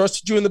people that have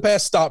trusted you in the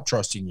past stop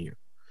trusting you.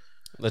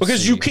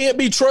 Because you can't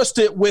be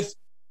trusted with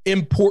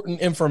important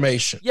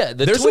information. Yeah,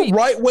 there's a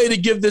right way to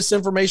give this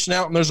information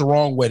out, and there's a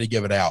wrong way to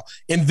give it out.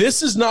 And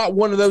this is not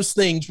one of those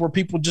things where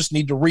people just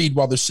need to read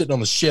while they're sitting on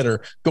the shitter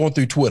going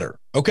through Twitter.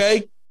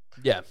 Okay?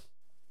 Yeah.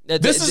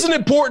 This is an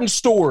important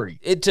story.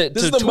 This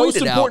is the most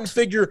important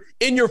figure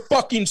in your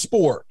fucking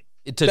sport.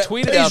 To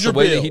tweet it out the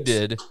way that he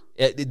did.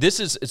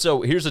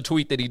 Here's a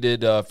tweet that he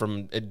did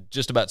from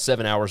just about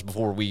 7 hours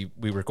before we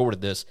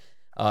recorded this.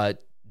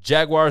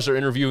 Jaguars are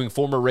interviewing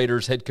former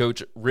Raiders head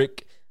coach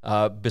Rick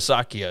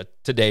Bisaccia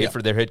today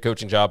for their head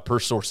coaching job, per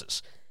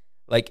sources.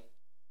 Like,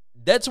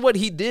 that's what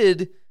he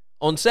did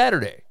on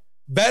Saturday.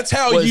 That's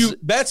how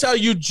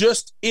you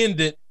just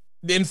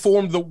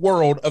informed the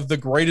world of the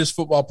greatest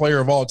football player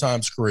of all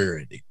time's career,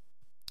 Andy.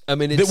 I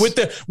mean,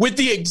 with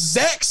the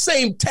exact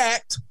same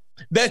tact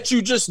that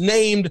you just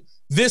named,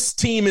 this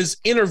team is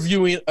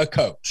interviewing a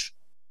coach.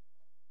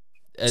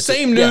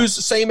 Same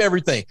news, same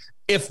everything.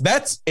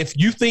 If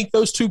you think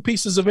those two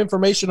pieces of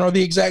information are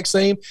the exact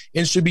same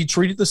and should be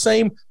treated the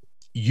same,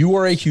 you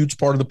are a huge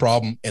part of the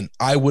problem, and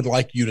I would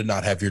like you to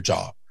not have your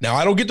job. Now,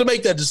 I don't get to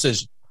make that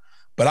decision,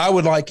 but I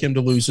would like him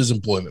to lose his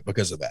employment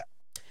because of that.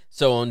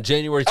 So on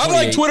January 28th, I'd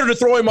like Twitter to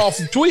throw him off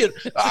the tweet.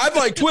 I'd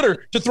like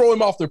Twitter to throw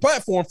him off their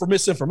platform for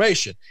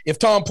misinformation. If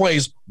Tom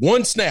plays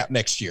one snap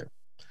next year,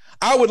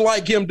 I would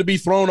like him to be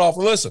thrown off.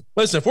 Listen,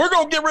 if we're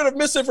going to get rid of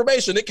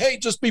misinformation, it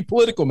can't just be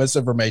political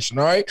misinformation,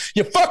 all right?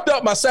 You fucked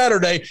up my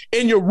Saturday,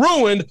 and you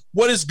ruined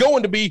what is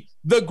going to be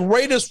the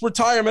greatest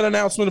retirement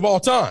announcement of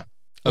all time,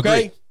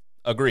 okay?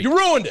 Agree. You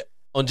ruined it.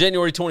 On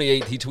January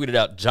 28th, he tweeted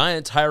out,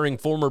 Giants hiring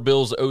former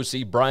Bills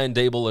OC Brian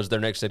Dable as their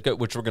next head coach,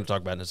 which we're going to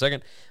talk about in a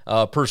second,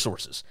 per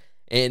sources.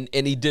 And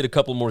he did a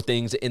couple more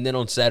things. And then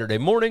on Saturday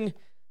morning,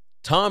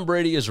 Tom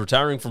Brady is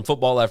retiring from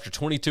football after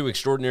 22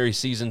 extraordinary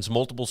seasons,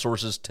 multiple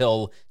sources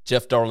tell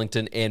Jeff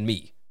Darlington and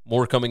me.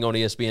 More coming on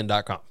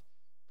ESPN.com.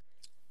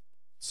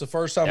 It's the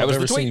first time I've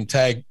ever seen him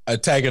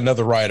tag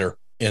another writer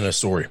in a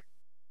story.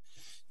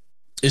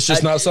 It's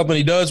just not something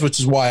he does, which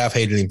is why I've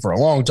hated him for a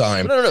long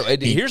time. No.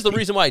 Here's the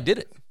reason why he did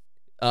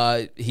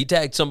it. He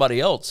tagged somebody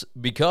else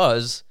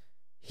because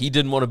he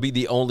didn't want to be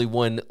the only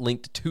one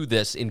linked to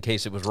this in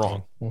case it was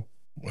wrong.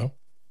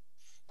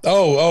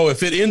 Well,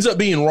 if it ends up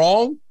being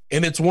wrong,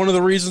 and it's one of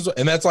the reasons,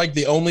 and that's like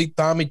the only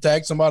time he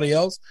tagged somebody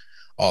else,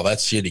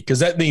 that's shitty, because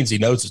that means he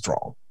knows it's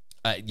wrong.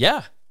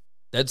 Yeah,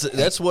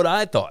 that's what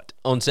I thought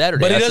on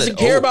Saturday. But he doesn't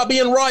care about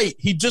being right.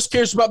 He just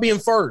cares about being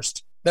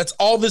first. That's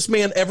all this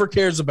man ever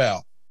cares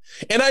about.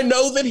 And I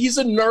know that he's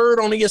a nerd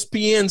on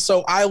ESPN,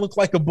 so I look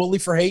like a bully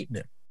for hating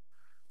him.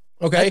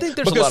 Okay?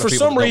 Because for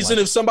some reason,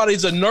 if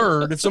somebody's a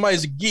nerd, if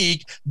somebody's a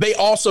geek, they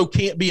also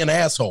can't be an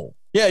asshole.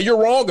 Yeah,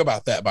 you're wrong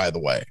about that, by the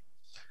way.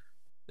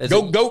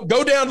 Go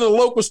down to the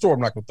local store. I'm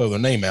not going to throw their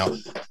name out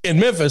in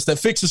Memphis that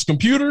fixes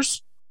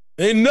computers.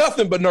 Ain't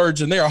nothing but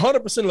nerds in there.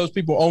 100% of those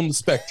people own the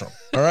spectrum,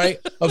 all right,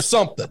 of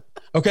something.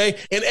 Okay,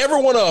 and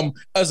every one of them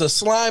is a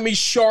slimy,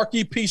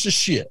 sharky piece of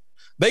shit.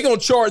 They're going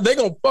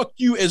to fuck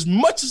you as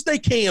much as they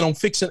can on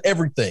fixing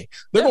everything.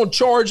 They're going to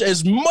charge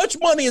as much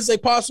money as they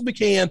possibly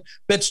can.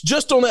 That's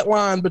just on that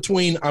line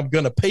between I'm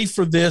going to pay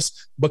for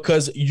this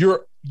because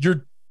you're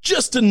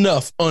just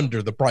enough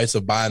under the price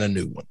of buying a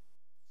new one.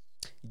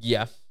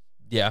 Yeah.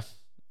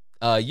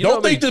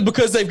 Don't think that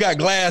because they've got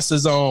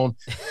glasses on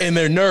and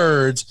they're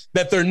nerds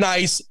that they're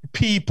nice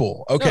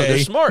people. Okay, no, they're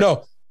smart.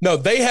 No,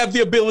 they have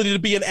the ability to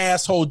be an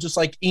asshole just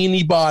like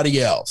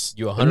anybody else.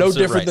 You're 100% no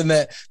different than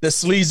that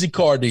sleazy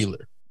car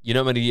dealer. You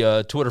know how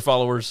many Twitter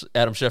followers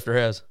Adam Schefter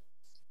has?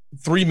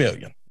 3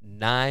 million.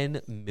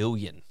 9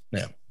 million.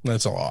 Yeah,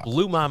 that's a lot.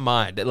 Blew my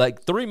mind.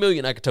 Like 3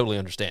 million, I could totally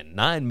understand.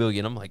 9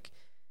 million, I'm like,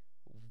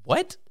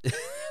 what? I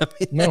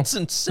mean, that's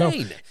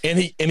insane. No.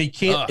 And he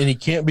can't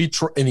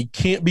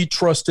be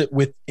trusted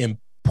with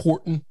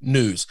important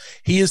news.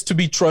 He is to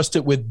be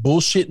trusted with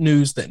bullshit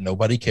news that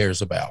nobody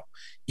cares about.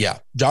 Yeah,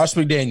 Josh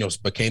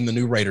McDaniels became the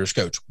new Raiders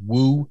coach.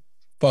 Woo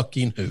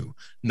fucking who?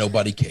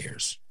 Nobody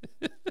cares.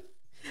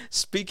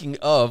 Speaking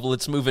of,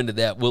 let's move into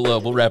that.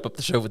 We'll wrap up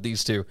the show with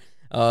these two.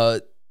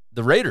 The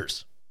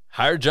Raiders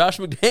hired Josh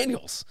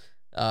McDaniels.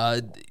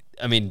 I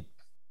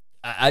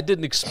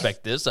didn't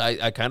expect this.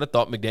 I kind of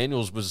thought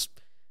McDaniels was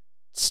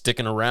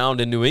sticking around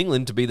in New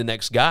England to be the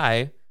next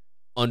guy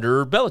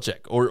under Belichick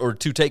or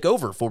to take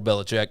over for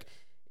Belichick.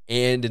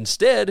 And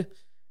instead,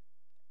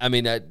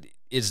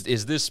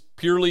 is this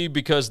purely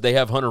because they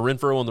have Hunter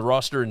Renfrow on the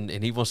roster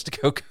and he wants to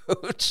go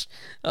coach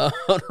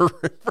Hunter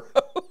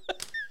Renfrow?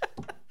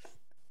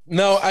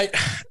 No, I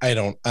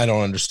don't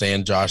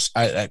understand, Josh.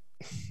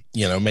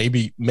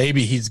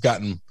 Maybe he's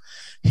gotten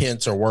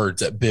hints or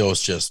words that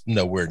Bill's just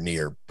nowhere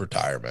near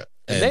retirement.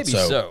 And maybe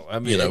so.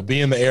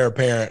 Being the heir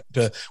apparent,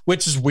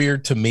 which is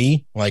weird to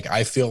me. Like,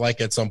 I feel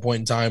like at some point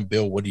in time,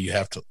 Bill, what do you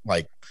have to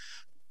like?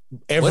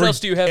 What else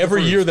do you have?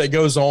 Every year that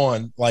goes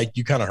on, like,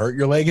 you kind of hurt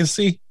your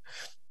legacy.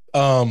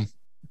 But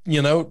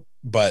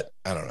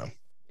I don't know.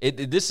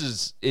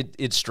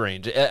 It's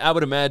strange. I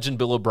would imagine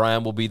Bill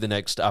O'Brien will be the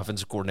next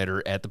offensive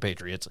coordinator at the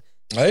Patriots.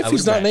 If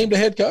he's not named a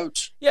head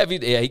coach,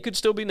 he could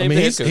still be named.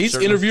 Head coach. He's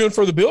interviewing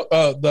for the Bill.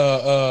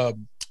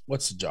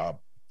 What's the job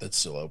that's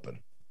still open?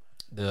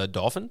 The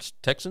Dolphins,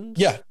 Texans.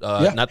 Yeah,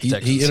 not the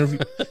Texans. He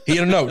interviewed.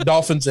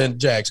 Dolphins and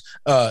Jags.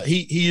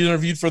 He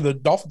interviewed for the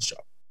Dolphins job.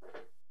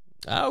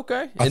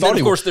 Okay. I thought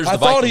he was job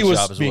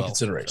as being well.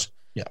 Consideration.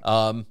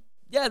 So.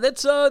 Yeah.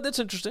 That's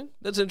interesting.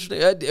 That's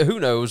interesting. Who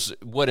knows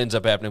what ends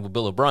up happening with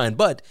Bill O'Brien?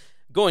 But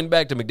going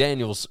back to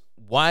McDaniels,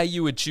 why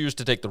you would choose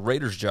to take the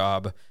Raiders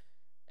job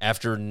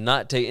after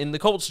not taking the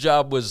Colts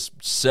job was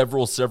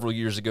several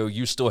years ago.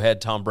 You still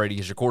had Tom Brady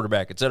as your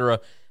quarterback, etc.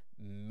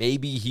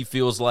 Maybe he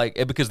feels like,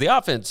 because the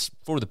offense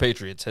for the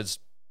Patriots has,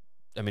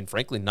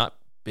 frankly, not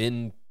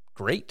been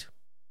great.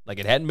 Like,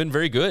 it hadn't been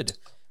very good.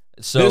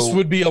 So this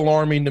would be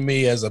alarming to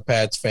me as a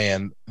Pats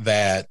fan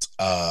that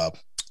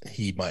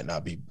he might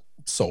not be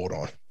sold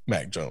on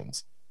Mac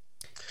Jones.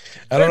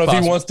 I don't know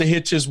if he wants to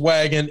hitch his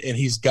wagon and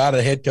he's got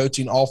a head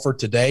coaching offer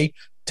today.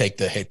 Take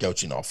the head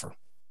coaching offer.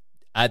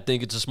 I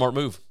think it's a smart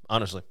move,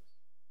 honestly.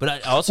 But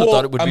I also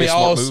thought it would be a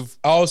smart move.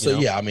 I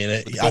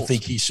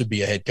think he should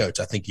be a head coach.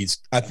 I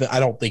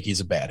don't think he's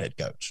a bad head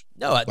coach.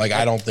 No, I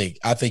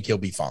think he'll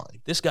be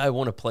fine. This guy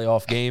won a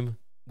playoff game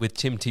with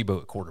Tim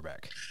Tebow at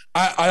quarterback.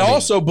 I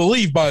also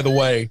believe, by the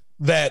way,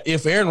 that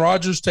if Aaron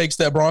Rodgers takes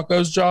that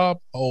Broncos job,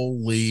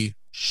 holy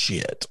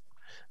shit.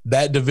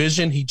 That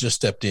division he just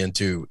stepped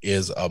into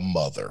is a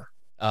mother.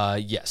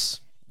 Yes.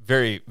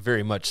 Very,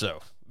 very much so.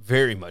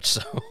 Very much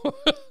so.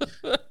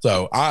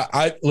 So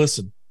I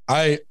listen,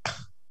 I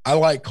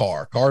like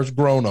Carr. Carr's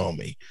grown on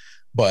me,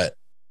 but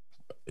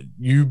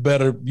you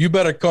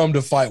better come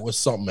to fight with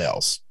something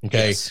else.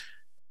 Okay. Yes.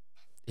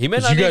 He may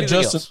not need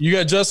Justin. else. You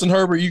got Justin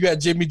Herbert, you got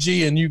Jimmy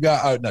G, and you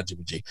got not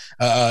Jimmy G.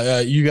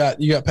 You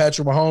got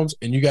Patrick Mahomes,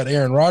 and you got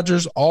Aaron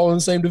Rodgers, all in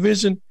the same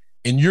division,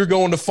 and you're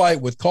going to fight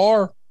with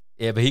Carr.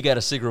 Yeah, but he got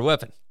a secret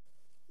weapon.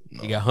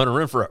 No. He got Hunter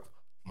Renfrow.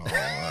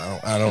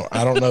 I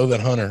don't know that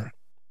Hunter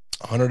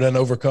doesn't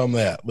overcome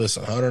that.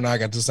 Listen, Hunter and I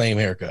got the same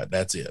haircut.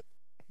 That's it.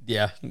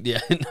 Yeah. No,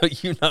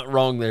 you're not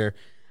wrong there.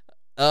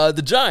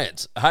 The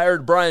Giants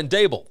hired Brian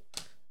Daboll.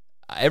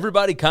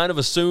 Everybody kind of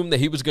assumed that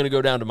he was going to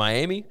go down to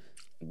Miami.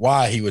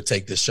 Why he would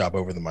take this job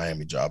over the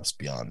Miami job is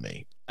beyond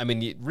me.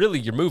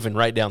 You're moving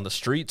right down the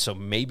street, so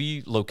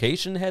maybe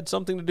location had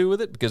something to do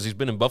with it because he's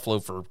been in Buffalo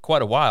for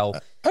quite a while.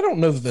 I don't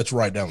know that that's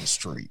right down the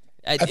street.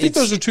 I think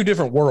those are two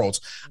different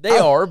worlds. They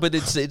are, but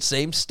it's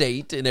same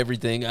state and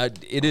everything.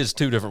 It is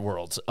two different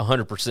worlds,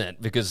 100%,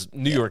 because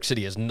New York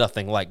City is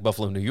nothing like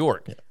Buffalo, New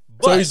York. Yeah.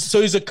 But,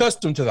 so he's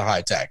accustomed to the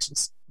high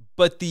taxes.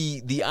 But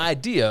the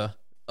idea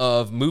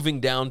of moving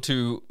down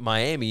to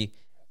Miami,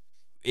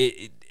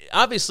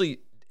 obviously,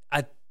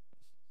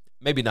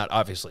 maybe not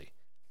obviously.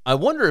 I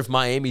wonder if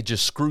Miami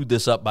just screwed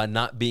this up by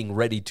not being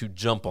ready to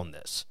jump on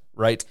this,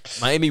 right?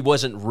 Miami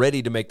wasn't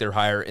ready to make their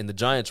hire, and the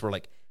Giants were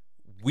like,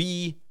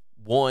 we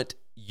want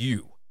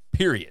you,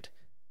 period.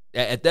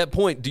 At that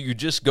point, do you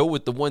just go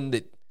with the one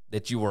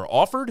that you were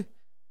offered?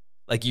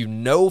 Like,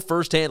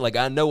 firsthand, like,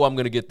 I know I'm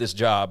going to get this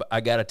job.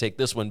 I got to take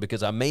this one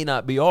because I may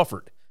not be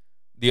offered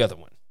the other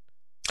one.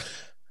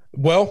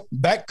 Well,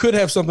 that could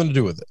have something to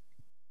do with it.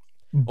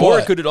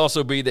 Or could it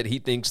also be that he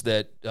thinks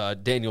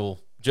that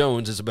Daniel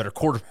Jones is a better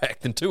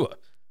quarterback than Tua?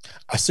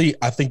 I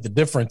think the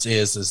difference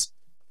is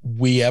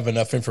we have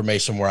enough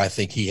information where I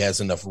think he has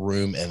enough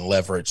room and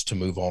leverage to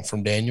move on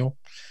from Daniel.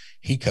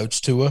 He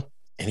coached Tua,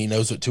 and he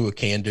knows what Tua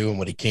can do and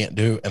what he can't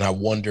do. And I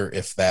wonder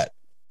if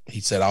he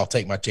said, I'll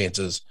take my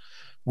chances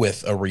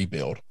with a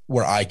rebuild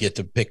where I get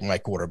to pick my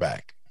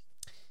quarterback.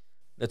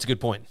 That's a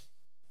good point.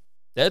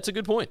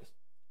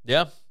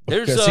 Yeah.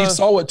 Because he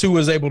saw what Tua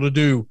was able to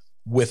do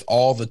with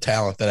all the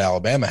talent that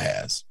Alabama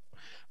has,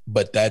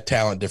 but that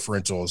talent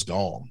differential is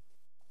gone.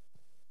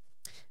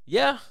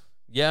 Yeah.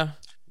 You're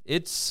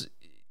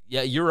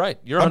right.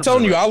 I'm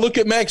telling you, right. I look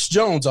at Max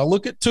Jones, I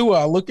look at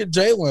Tua, I look at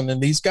Jalen,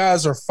 and these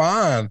guys are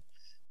fine,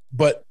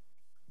 but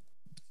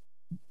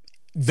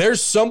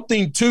there's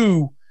something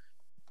to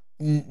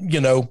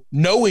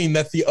knowing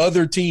that the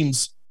other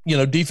team's,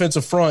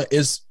 defensive front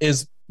is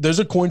there's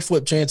a coin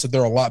flip chance that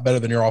they're a lot better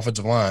than your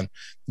offensive line.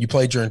 You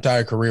played your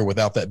entire career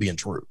without that being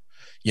true.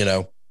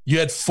 You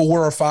had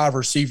 4 or 5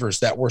 receivers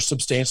that were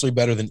substantially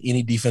better than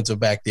any defensive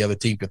back the other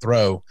team could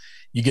throw.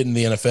 You get in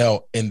the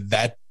NFL, and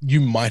that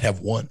you might have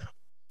one.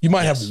 You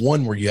might have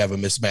one where you have a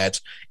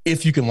mismatch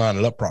if you can line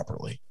it up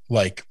properly.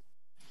 You're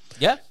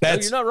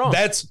not wrong.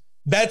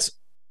 That's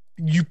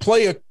you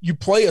play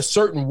a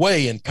certain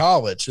way in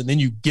college, and then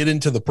you get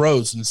into the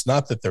pros, and it's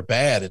not that they're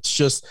bad. It's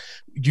just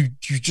you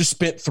just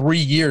spent 3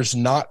 years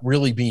not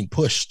really being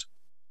pushed.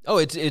 Oh,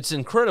 it's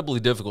incredibly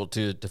difficult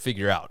to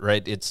figure out,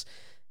 right? It's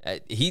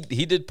he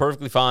did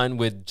perfectly fine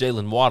with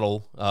Jalen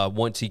Waddle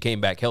once he came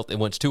back healthy.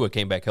 Once Tua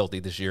came back healthy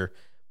this year,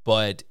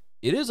 but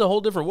it is a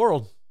whole different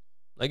world.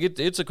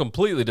 It's a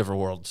completely different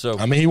world. So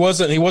he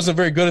wasn't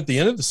very good at the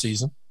end of the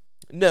season.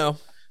 No.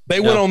 They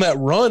went on that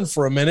run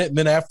for a minute, and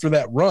then after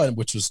that run,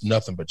 which was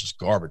nothing but just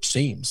garbage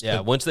teams.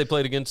 Yeah, once they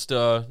played against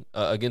the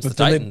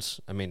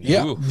Titans,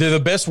 they're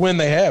the best win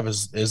they have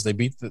is they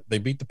beat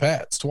the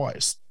Pats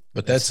twice,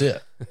 but that's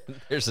it.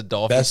 There's a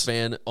Dolphins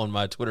fan on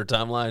my Twitter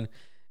timeline,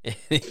 and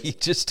he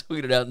just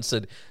tweeted out and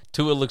said,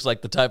 "Tua looks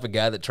like the type of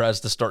guy that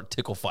tries to start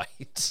tickle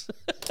fights."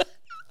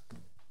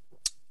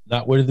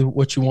 Not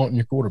what you want in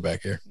your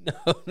quarterback here.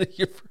 No,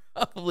 you're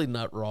probably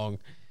not wrong.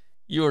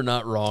 You are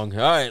not wrong. All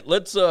right,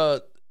 let's.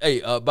 Hey,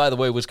 by the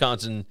way,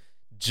 Wisconsin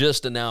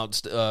just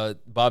announced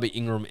Bobby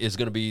Ingram is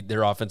going to be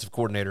their offensive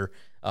coordinator.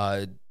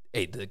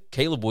 The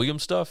Caleb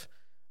Williams stuff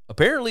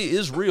apparently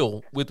is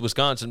real with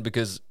Wisconsin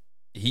because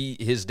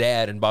his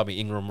dad and Bobby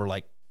Ingram were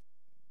like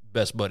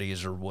best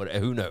buddies or what?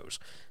 Who knows?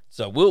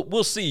 So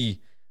we'll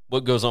see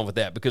what goes on with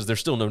that because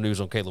there's still no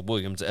news on Caleb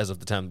Williams as of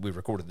the time we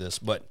recorded this.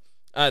 But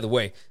either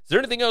way, is there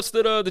anything else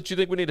that you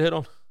think we need to hit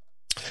on?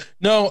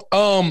 No.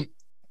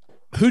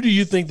 Who do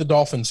you think the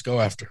Dolphins go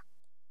after?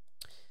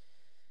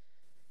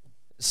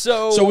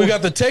 So we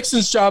got the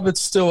Texans job that's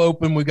still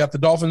open. We got the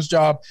Dolphins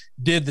job.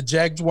 Did the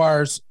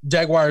Jaguars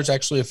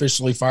actually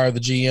officially fire the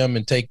GM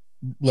and take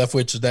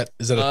Leftwich? Is that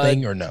a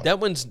thing or no? That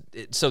one's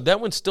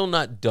still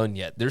not done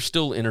yet. They're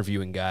still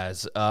interviewing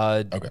guys.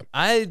 Okay.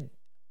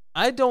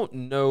 I don't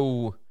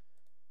know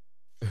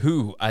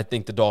who I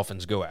think the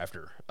Dolphins go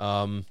after.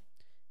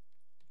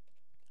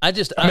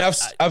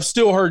 I've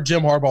still heard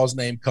Jim Harbaugh's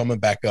name coming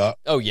back up.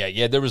 Oh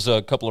yeah. There was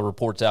a couple of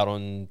reports out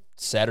on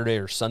Saturday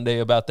or Sunday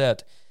about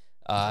that.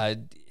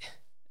 The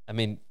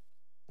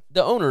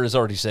owner has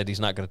already said he's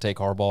not going to take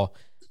Harbaugh,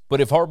 but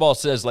if Harbaugh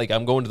says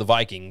I'm going to the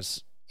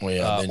Vikings,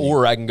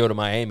 or I can go to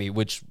Miami,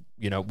 which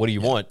what do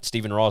you want?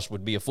 Stephen Ross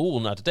would be a fool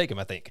not to take him,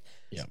 I think.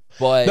 Yeah,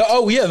 but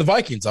the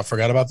Vikings. I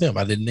forgot about them.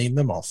 I didn't name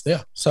them off.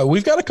 Yeah, so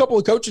we've got a couple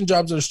of coaching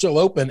jobs that are still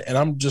open, and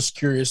I'm just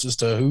curious as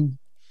to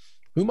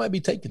who might be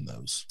taking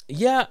those.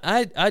 Yeah,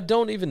 I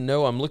don't even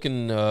know. I'm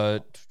looking.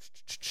 I'm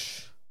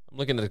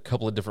looking at a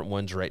couple of different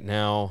ones right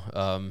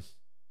now.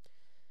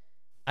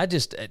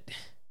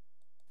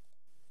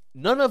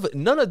 None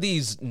of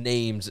these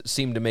names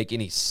seem to make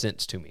any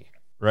sense to me,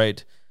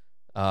 right?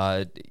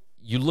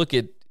 You look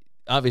at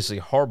obviously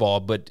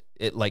Harbaugh, but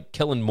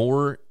Kellen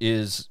Moore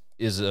is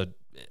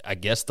I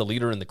guess the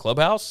leader in the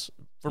clubhouse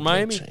for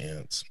Miami.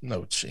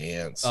 No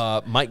chance.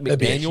 Mike McDaniel, that'd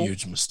be a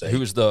huge mistake.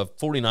 Who's the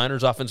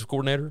 49ers offensive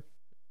coordinator?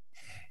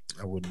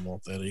 I wouldn't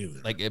want that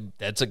either.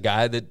 That's a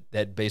guy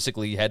that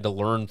basically had to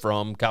learn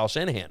from Kyle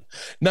Shanahan.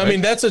 No,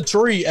 right? That's a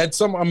tree that's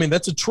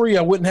a tree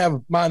I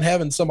wouldn't mind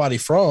having somebody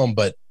from,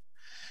 but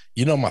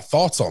my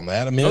thoughts on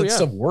that. That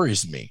stuff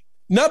worries me.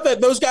 Not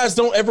that those guys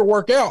don't ever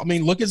work out.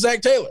 Look at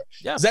Zach Taylor.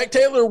 Yeah. Zach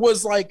Taylor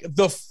was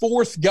the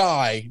 4th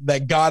guy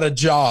that got a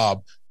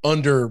job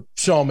under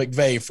Sean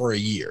McVay for a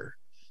year.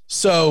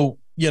 So,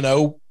 you're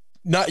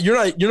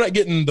not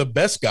getting the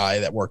best guy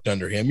that worked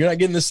under him. You're not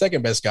getting the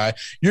second best guy.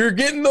 You're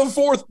getting the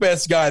 4th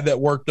best guy that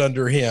worked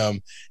under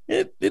him.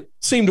 It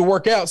seemed to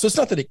work out. So it's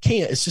not that it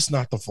can't. It's just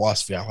not the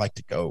philosophy I like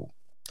to go.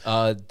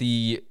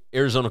 The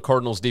Arizona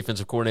Cardinals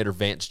defensive coordinator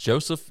Vance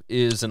Joseph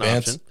is an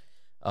option.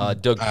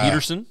 Doug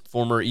Peterson,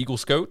 former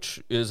Eagles coach,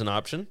 is an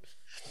option.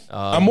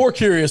 I'm more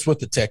curious what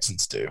the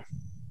Texans do.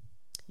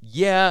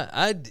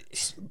 Yeah,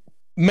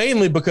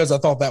 mainly because I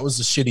thought that was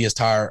the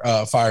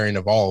shittiest firing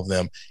of all of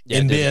them. Yeah,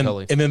 and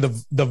then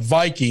the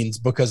Vikings,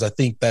 because I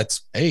think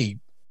that's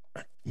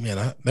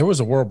there was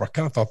a world where I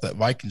kind of thought that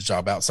Vikings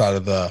job outside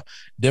of the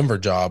Denver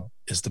job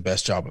is the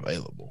best job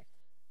available.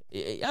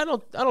 I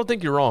don't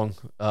think you're wrong.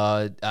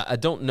 I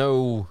don't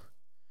know.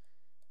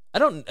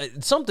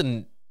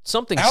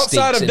 Something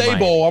outside of Daboll.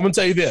 Miami. I'm gonna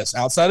tell you this: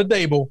 outside of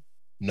Daboll,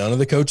 none of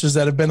the coaches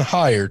that have been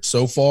hired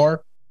so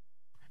far.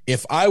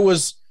 If I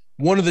was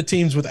one of the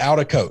teams without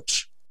a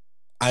coach,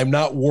 I'm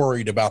not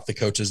worried about the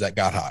coaches that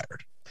got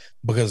hired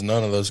because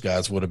none of those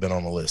guys would have been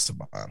on the list of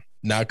mine.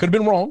 Now, I could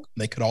have been wrong.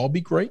 They could all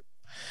be great.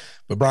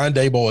 But Brian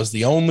Daboll is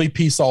the only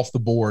piece off the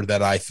board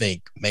that I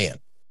think, man,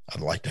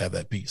 I'd like to have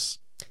that piece.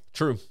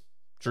 True.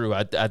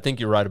 I think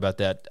you're right about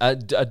that. I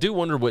do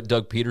wonder what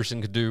Doug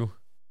Peterson could do.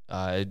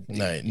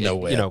 No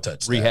way I'd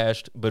touch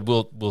rehashed, that.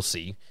 But we'll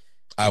see.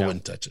 I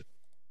wouldn't touch it.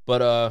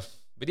 But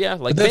But yeah,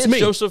 like But that's Vance me.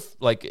 Joseph,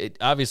 like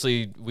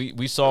obviously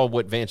we saw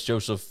what Vance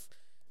Joseph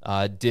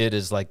did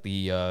as like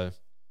the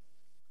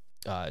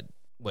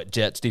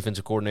Jets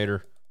defensive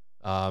coordinator.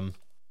 Or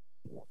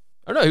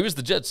no, he was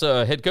the Jets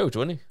head coach,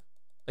 wasn't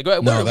he?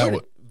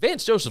 Like,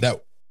 Vance Joseph.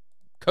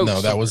 Coach.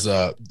 No, that was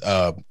oh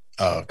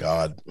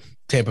God,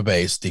 Tampa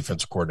Bay's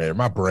defensive coordinator.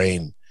 My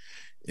brain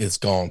is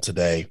gone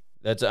today.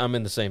 I'm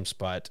in the same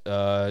spot.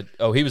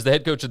 He was the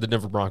head coach of the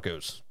Denver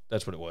Broncos.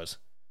 That's what it was.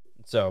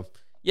 So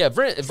yeah,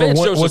 Vance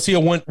Joseph.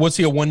 Was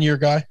he a 1 year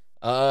guy?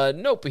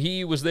 Nope.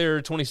 He was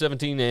there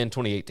 2017 and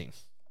 2018,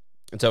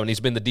 and he's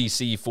been the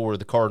DC for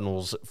the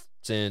Cardinals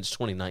since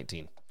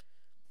 2019.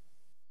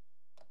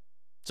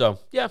 So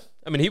yeah,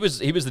 I mean he was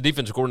the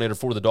defensive coordinator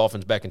for the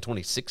Dolphins back in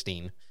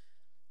 2016.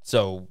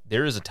 So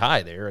there is a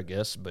tie there, I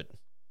guess. But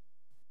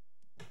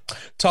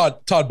Todd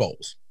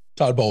Bowles.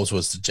 Todd Bowles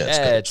was the Jets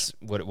coach. That's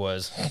what it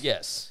was.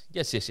 Yes.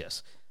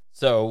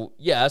 So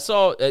yeah, I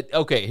saw.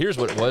 Okay, here's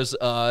what it was.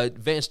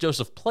 Vance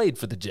Joseph played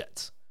for the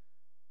Jets.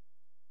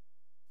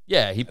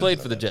 Yeah, he played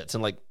for the Jets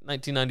in like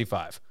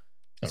 1995.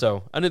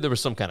 So I knew there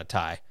was some kind of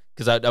tie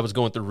because I was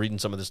going through reading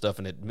some of this stuff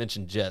and it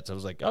mentioned Jets. I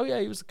was like, oh yeah,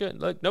 he was good.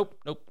 Like, nope,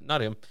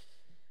 not him.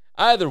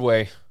 Either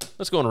way,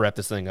 let's go on and wrap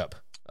this thing up.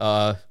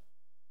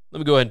 Let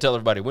me go ahead and tell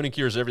everybody, winning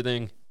cures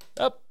everything.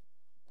 Up,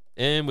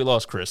 and we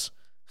lost Chris.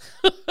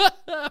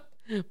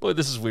 Boy,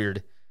 this is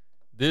weird.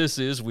 This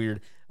is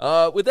weird.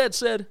 With that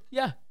said,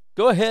 yeah,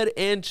 go ahead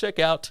and check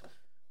out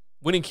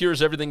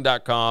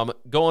winningcureseverything.com.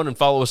 Go on and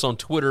follow us on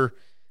Twitter.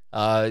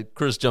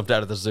 Chris jumped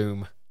out of the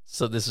Zoom,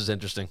 so this is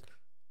interesting.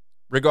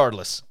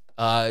 Regardless,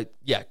 go to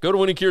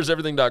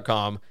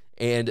winningcureseverything.com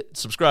and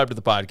subscribe to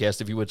the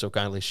podcast if you would so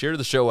kindly. Share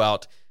the show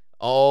out,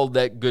 all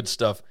that good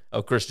stuff.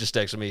 Oh, Chris just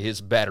texted me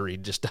his battery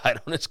just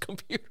died on his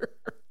computer.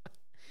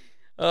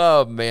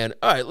 Oh, man.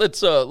 All right,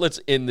 let's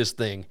end this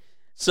thing.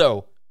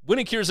 So,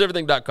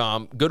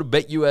 winningcureseverything.com, go to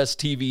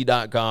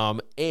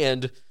betustv.com,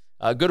 and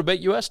go to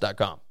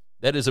betus.com.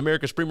 That is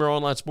America's premier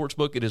online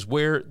sportsbook. It is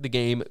where the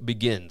game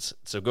begins.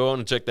 So go on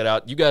and check that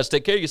out. You guys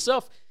take care of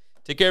yourself,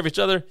 take care of each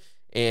other,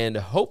 and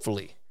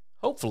hopefully,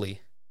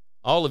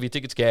 all of your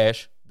tickets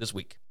cash this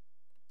week.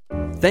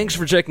 Thanks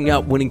for checking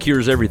out Winning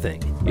Cures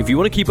Everything. If you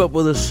want to keep up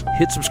with us,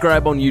 hit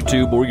subscribe on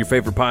YouTube or your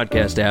favorite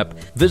podcast app,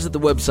 visit the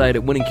website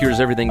at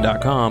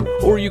winningcureseverything.com,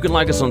 or you can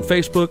like us on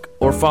Facebook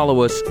or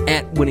follow us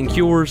at Winning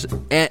Cures,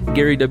 at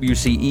Gary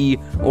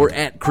WCE, or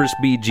at Chris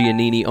B.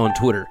 Giannini on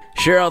Twitter.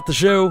 Share out the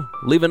show,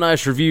 leave a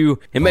nice review,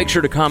 and make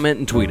sure to comment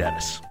and tweet at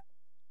us.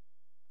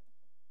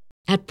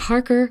 At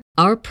Parker,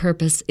 our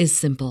purpose is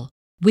simple.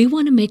 We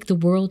want to make the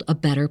world a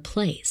better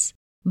place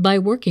by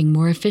working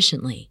more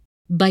efficiently,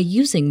 by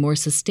using more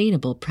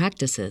sustainable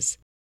practices,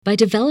 by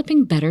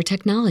developing better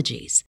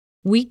technologies.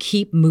 We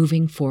keep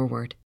moving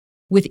forward.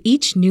 With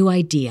each new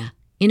idea,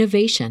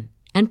 innovation,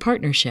 and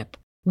partnership,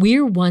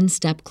 we're one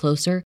step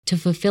closer to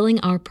fulfilling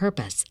our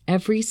purpose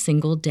every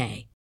single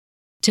day.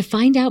 To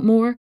find out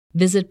more,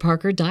 visit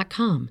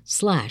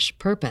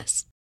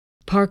parker.com/purpose.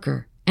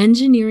 Parker,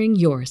 engineering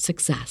your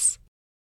success.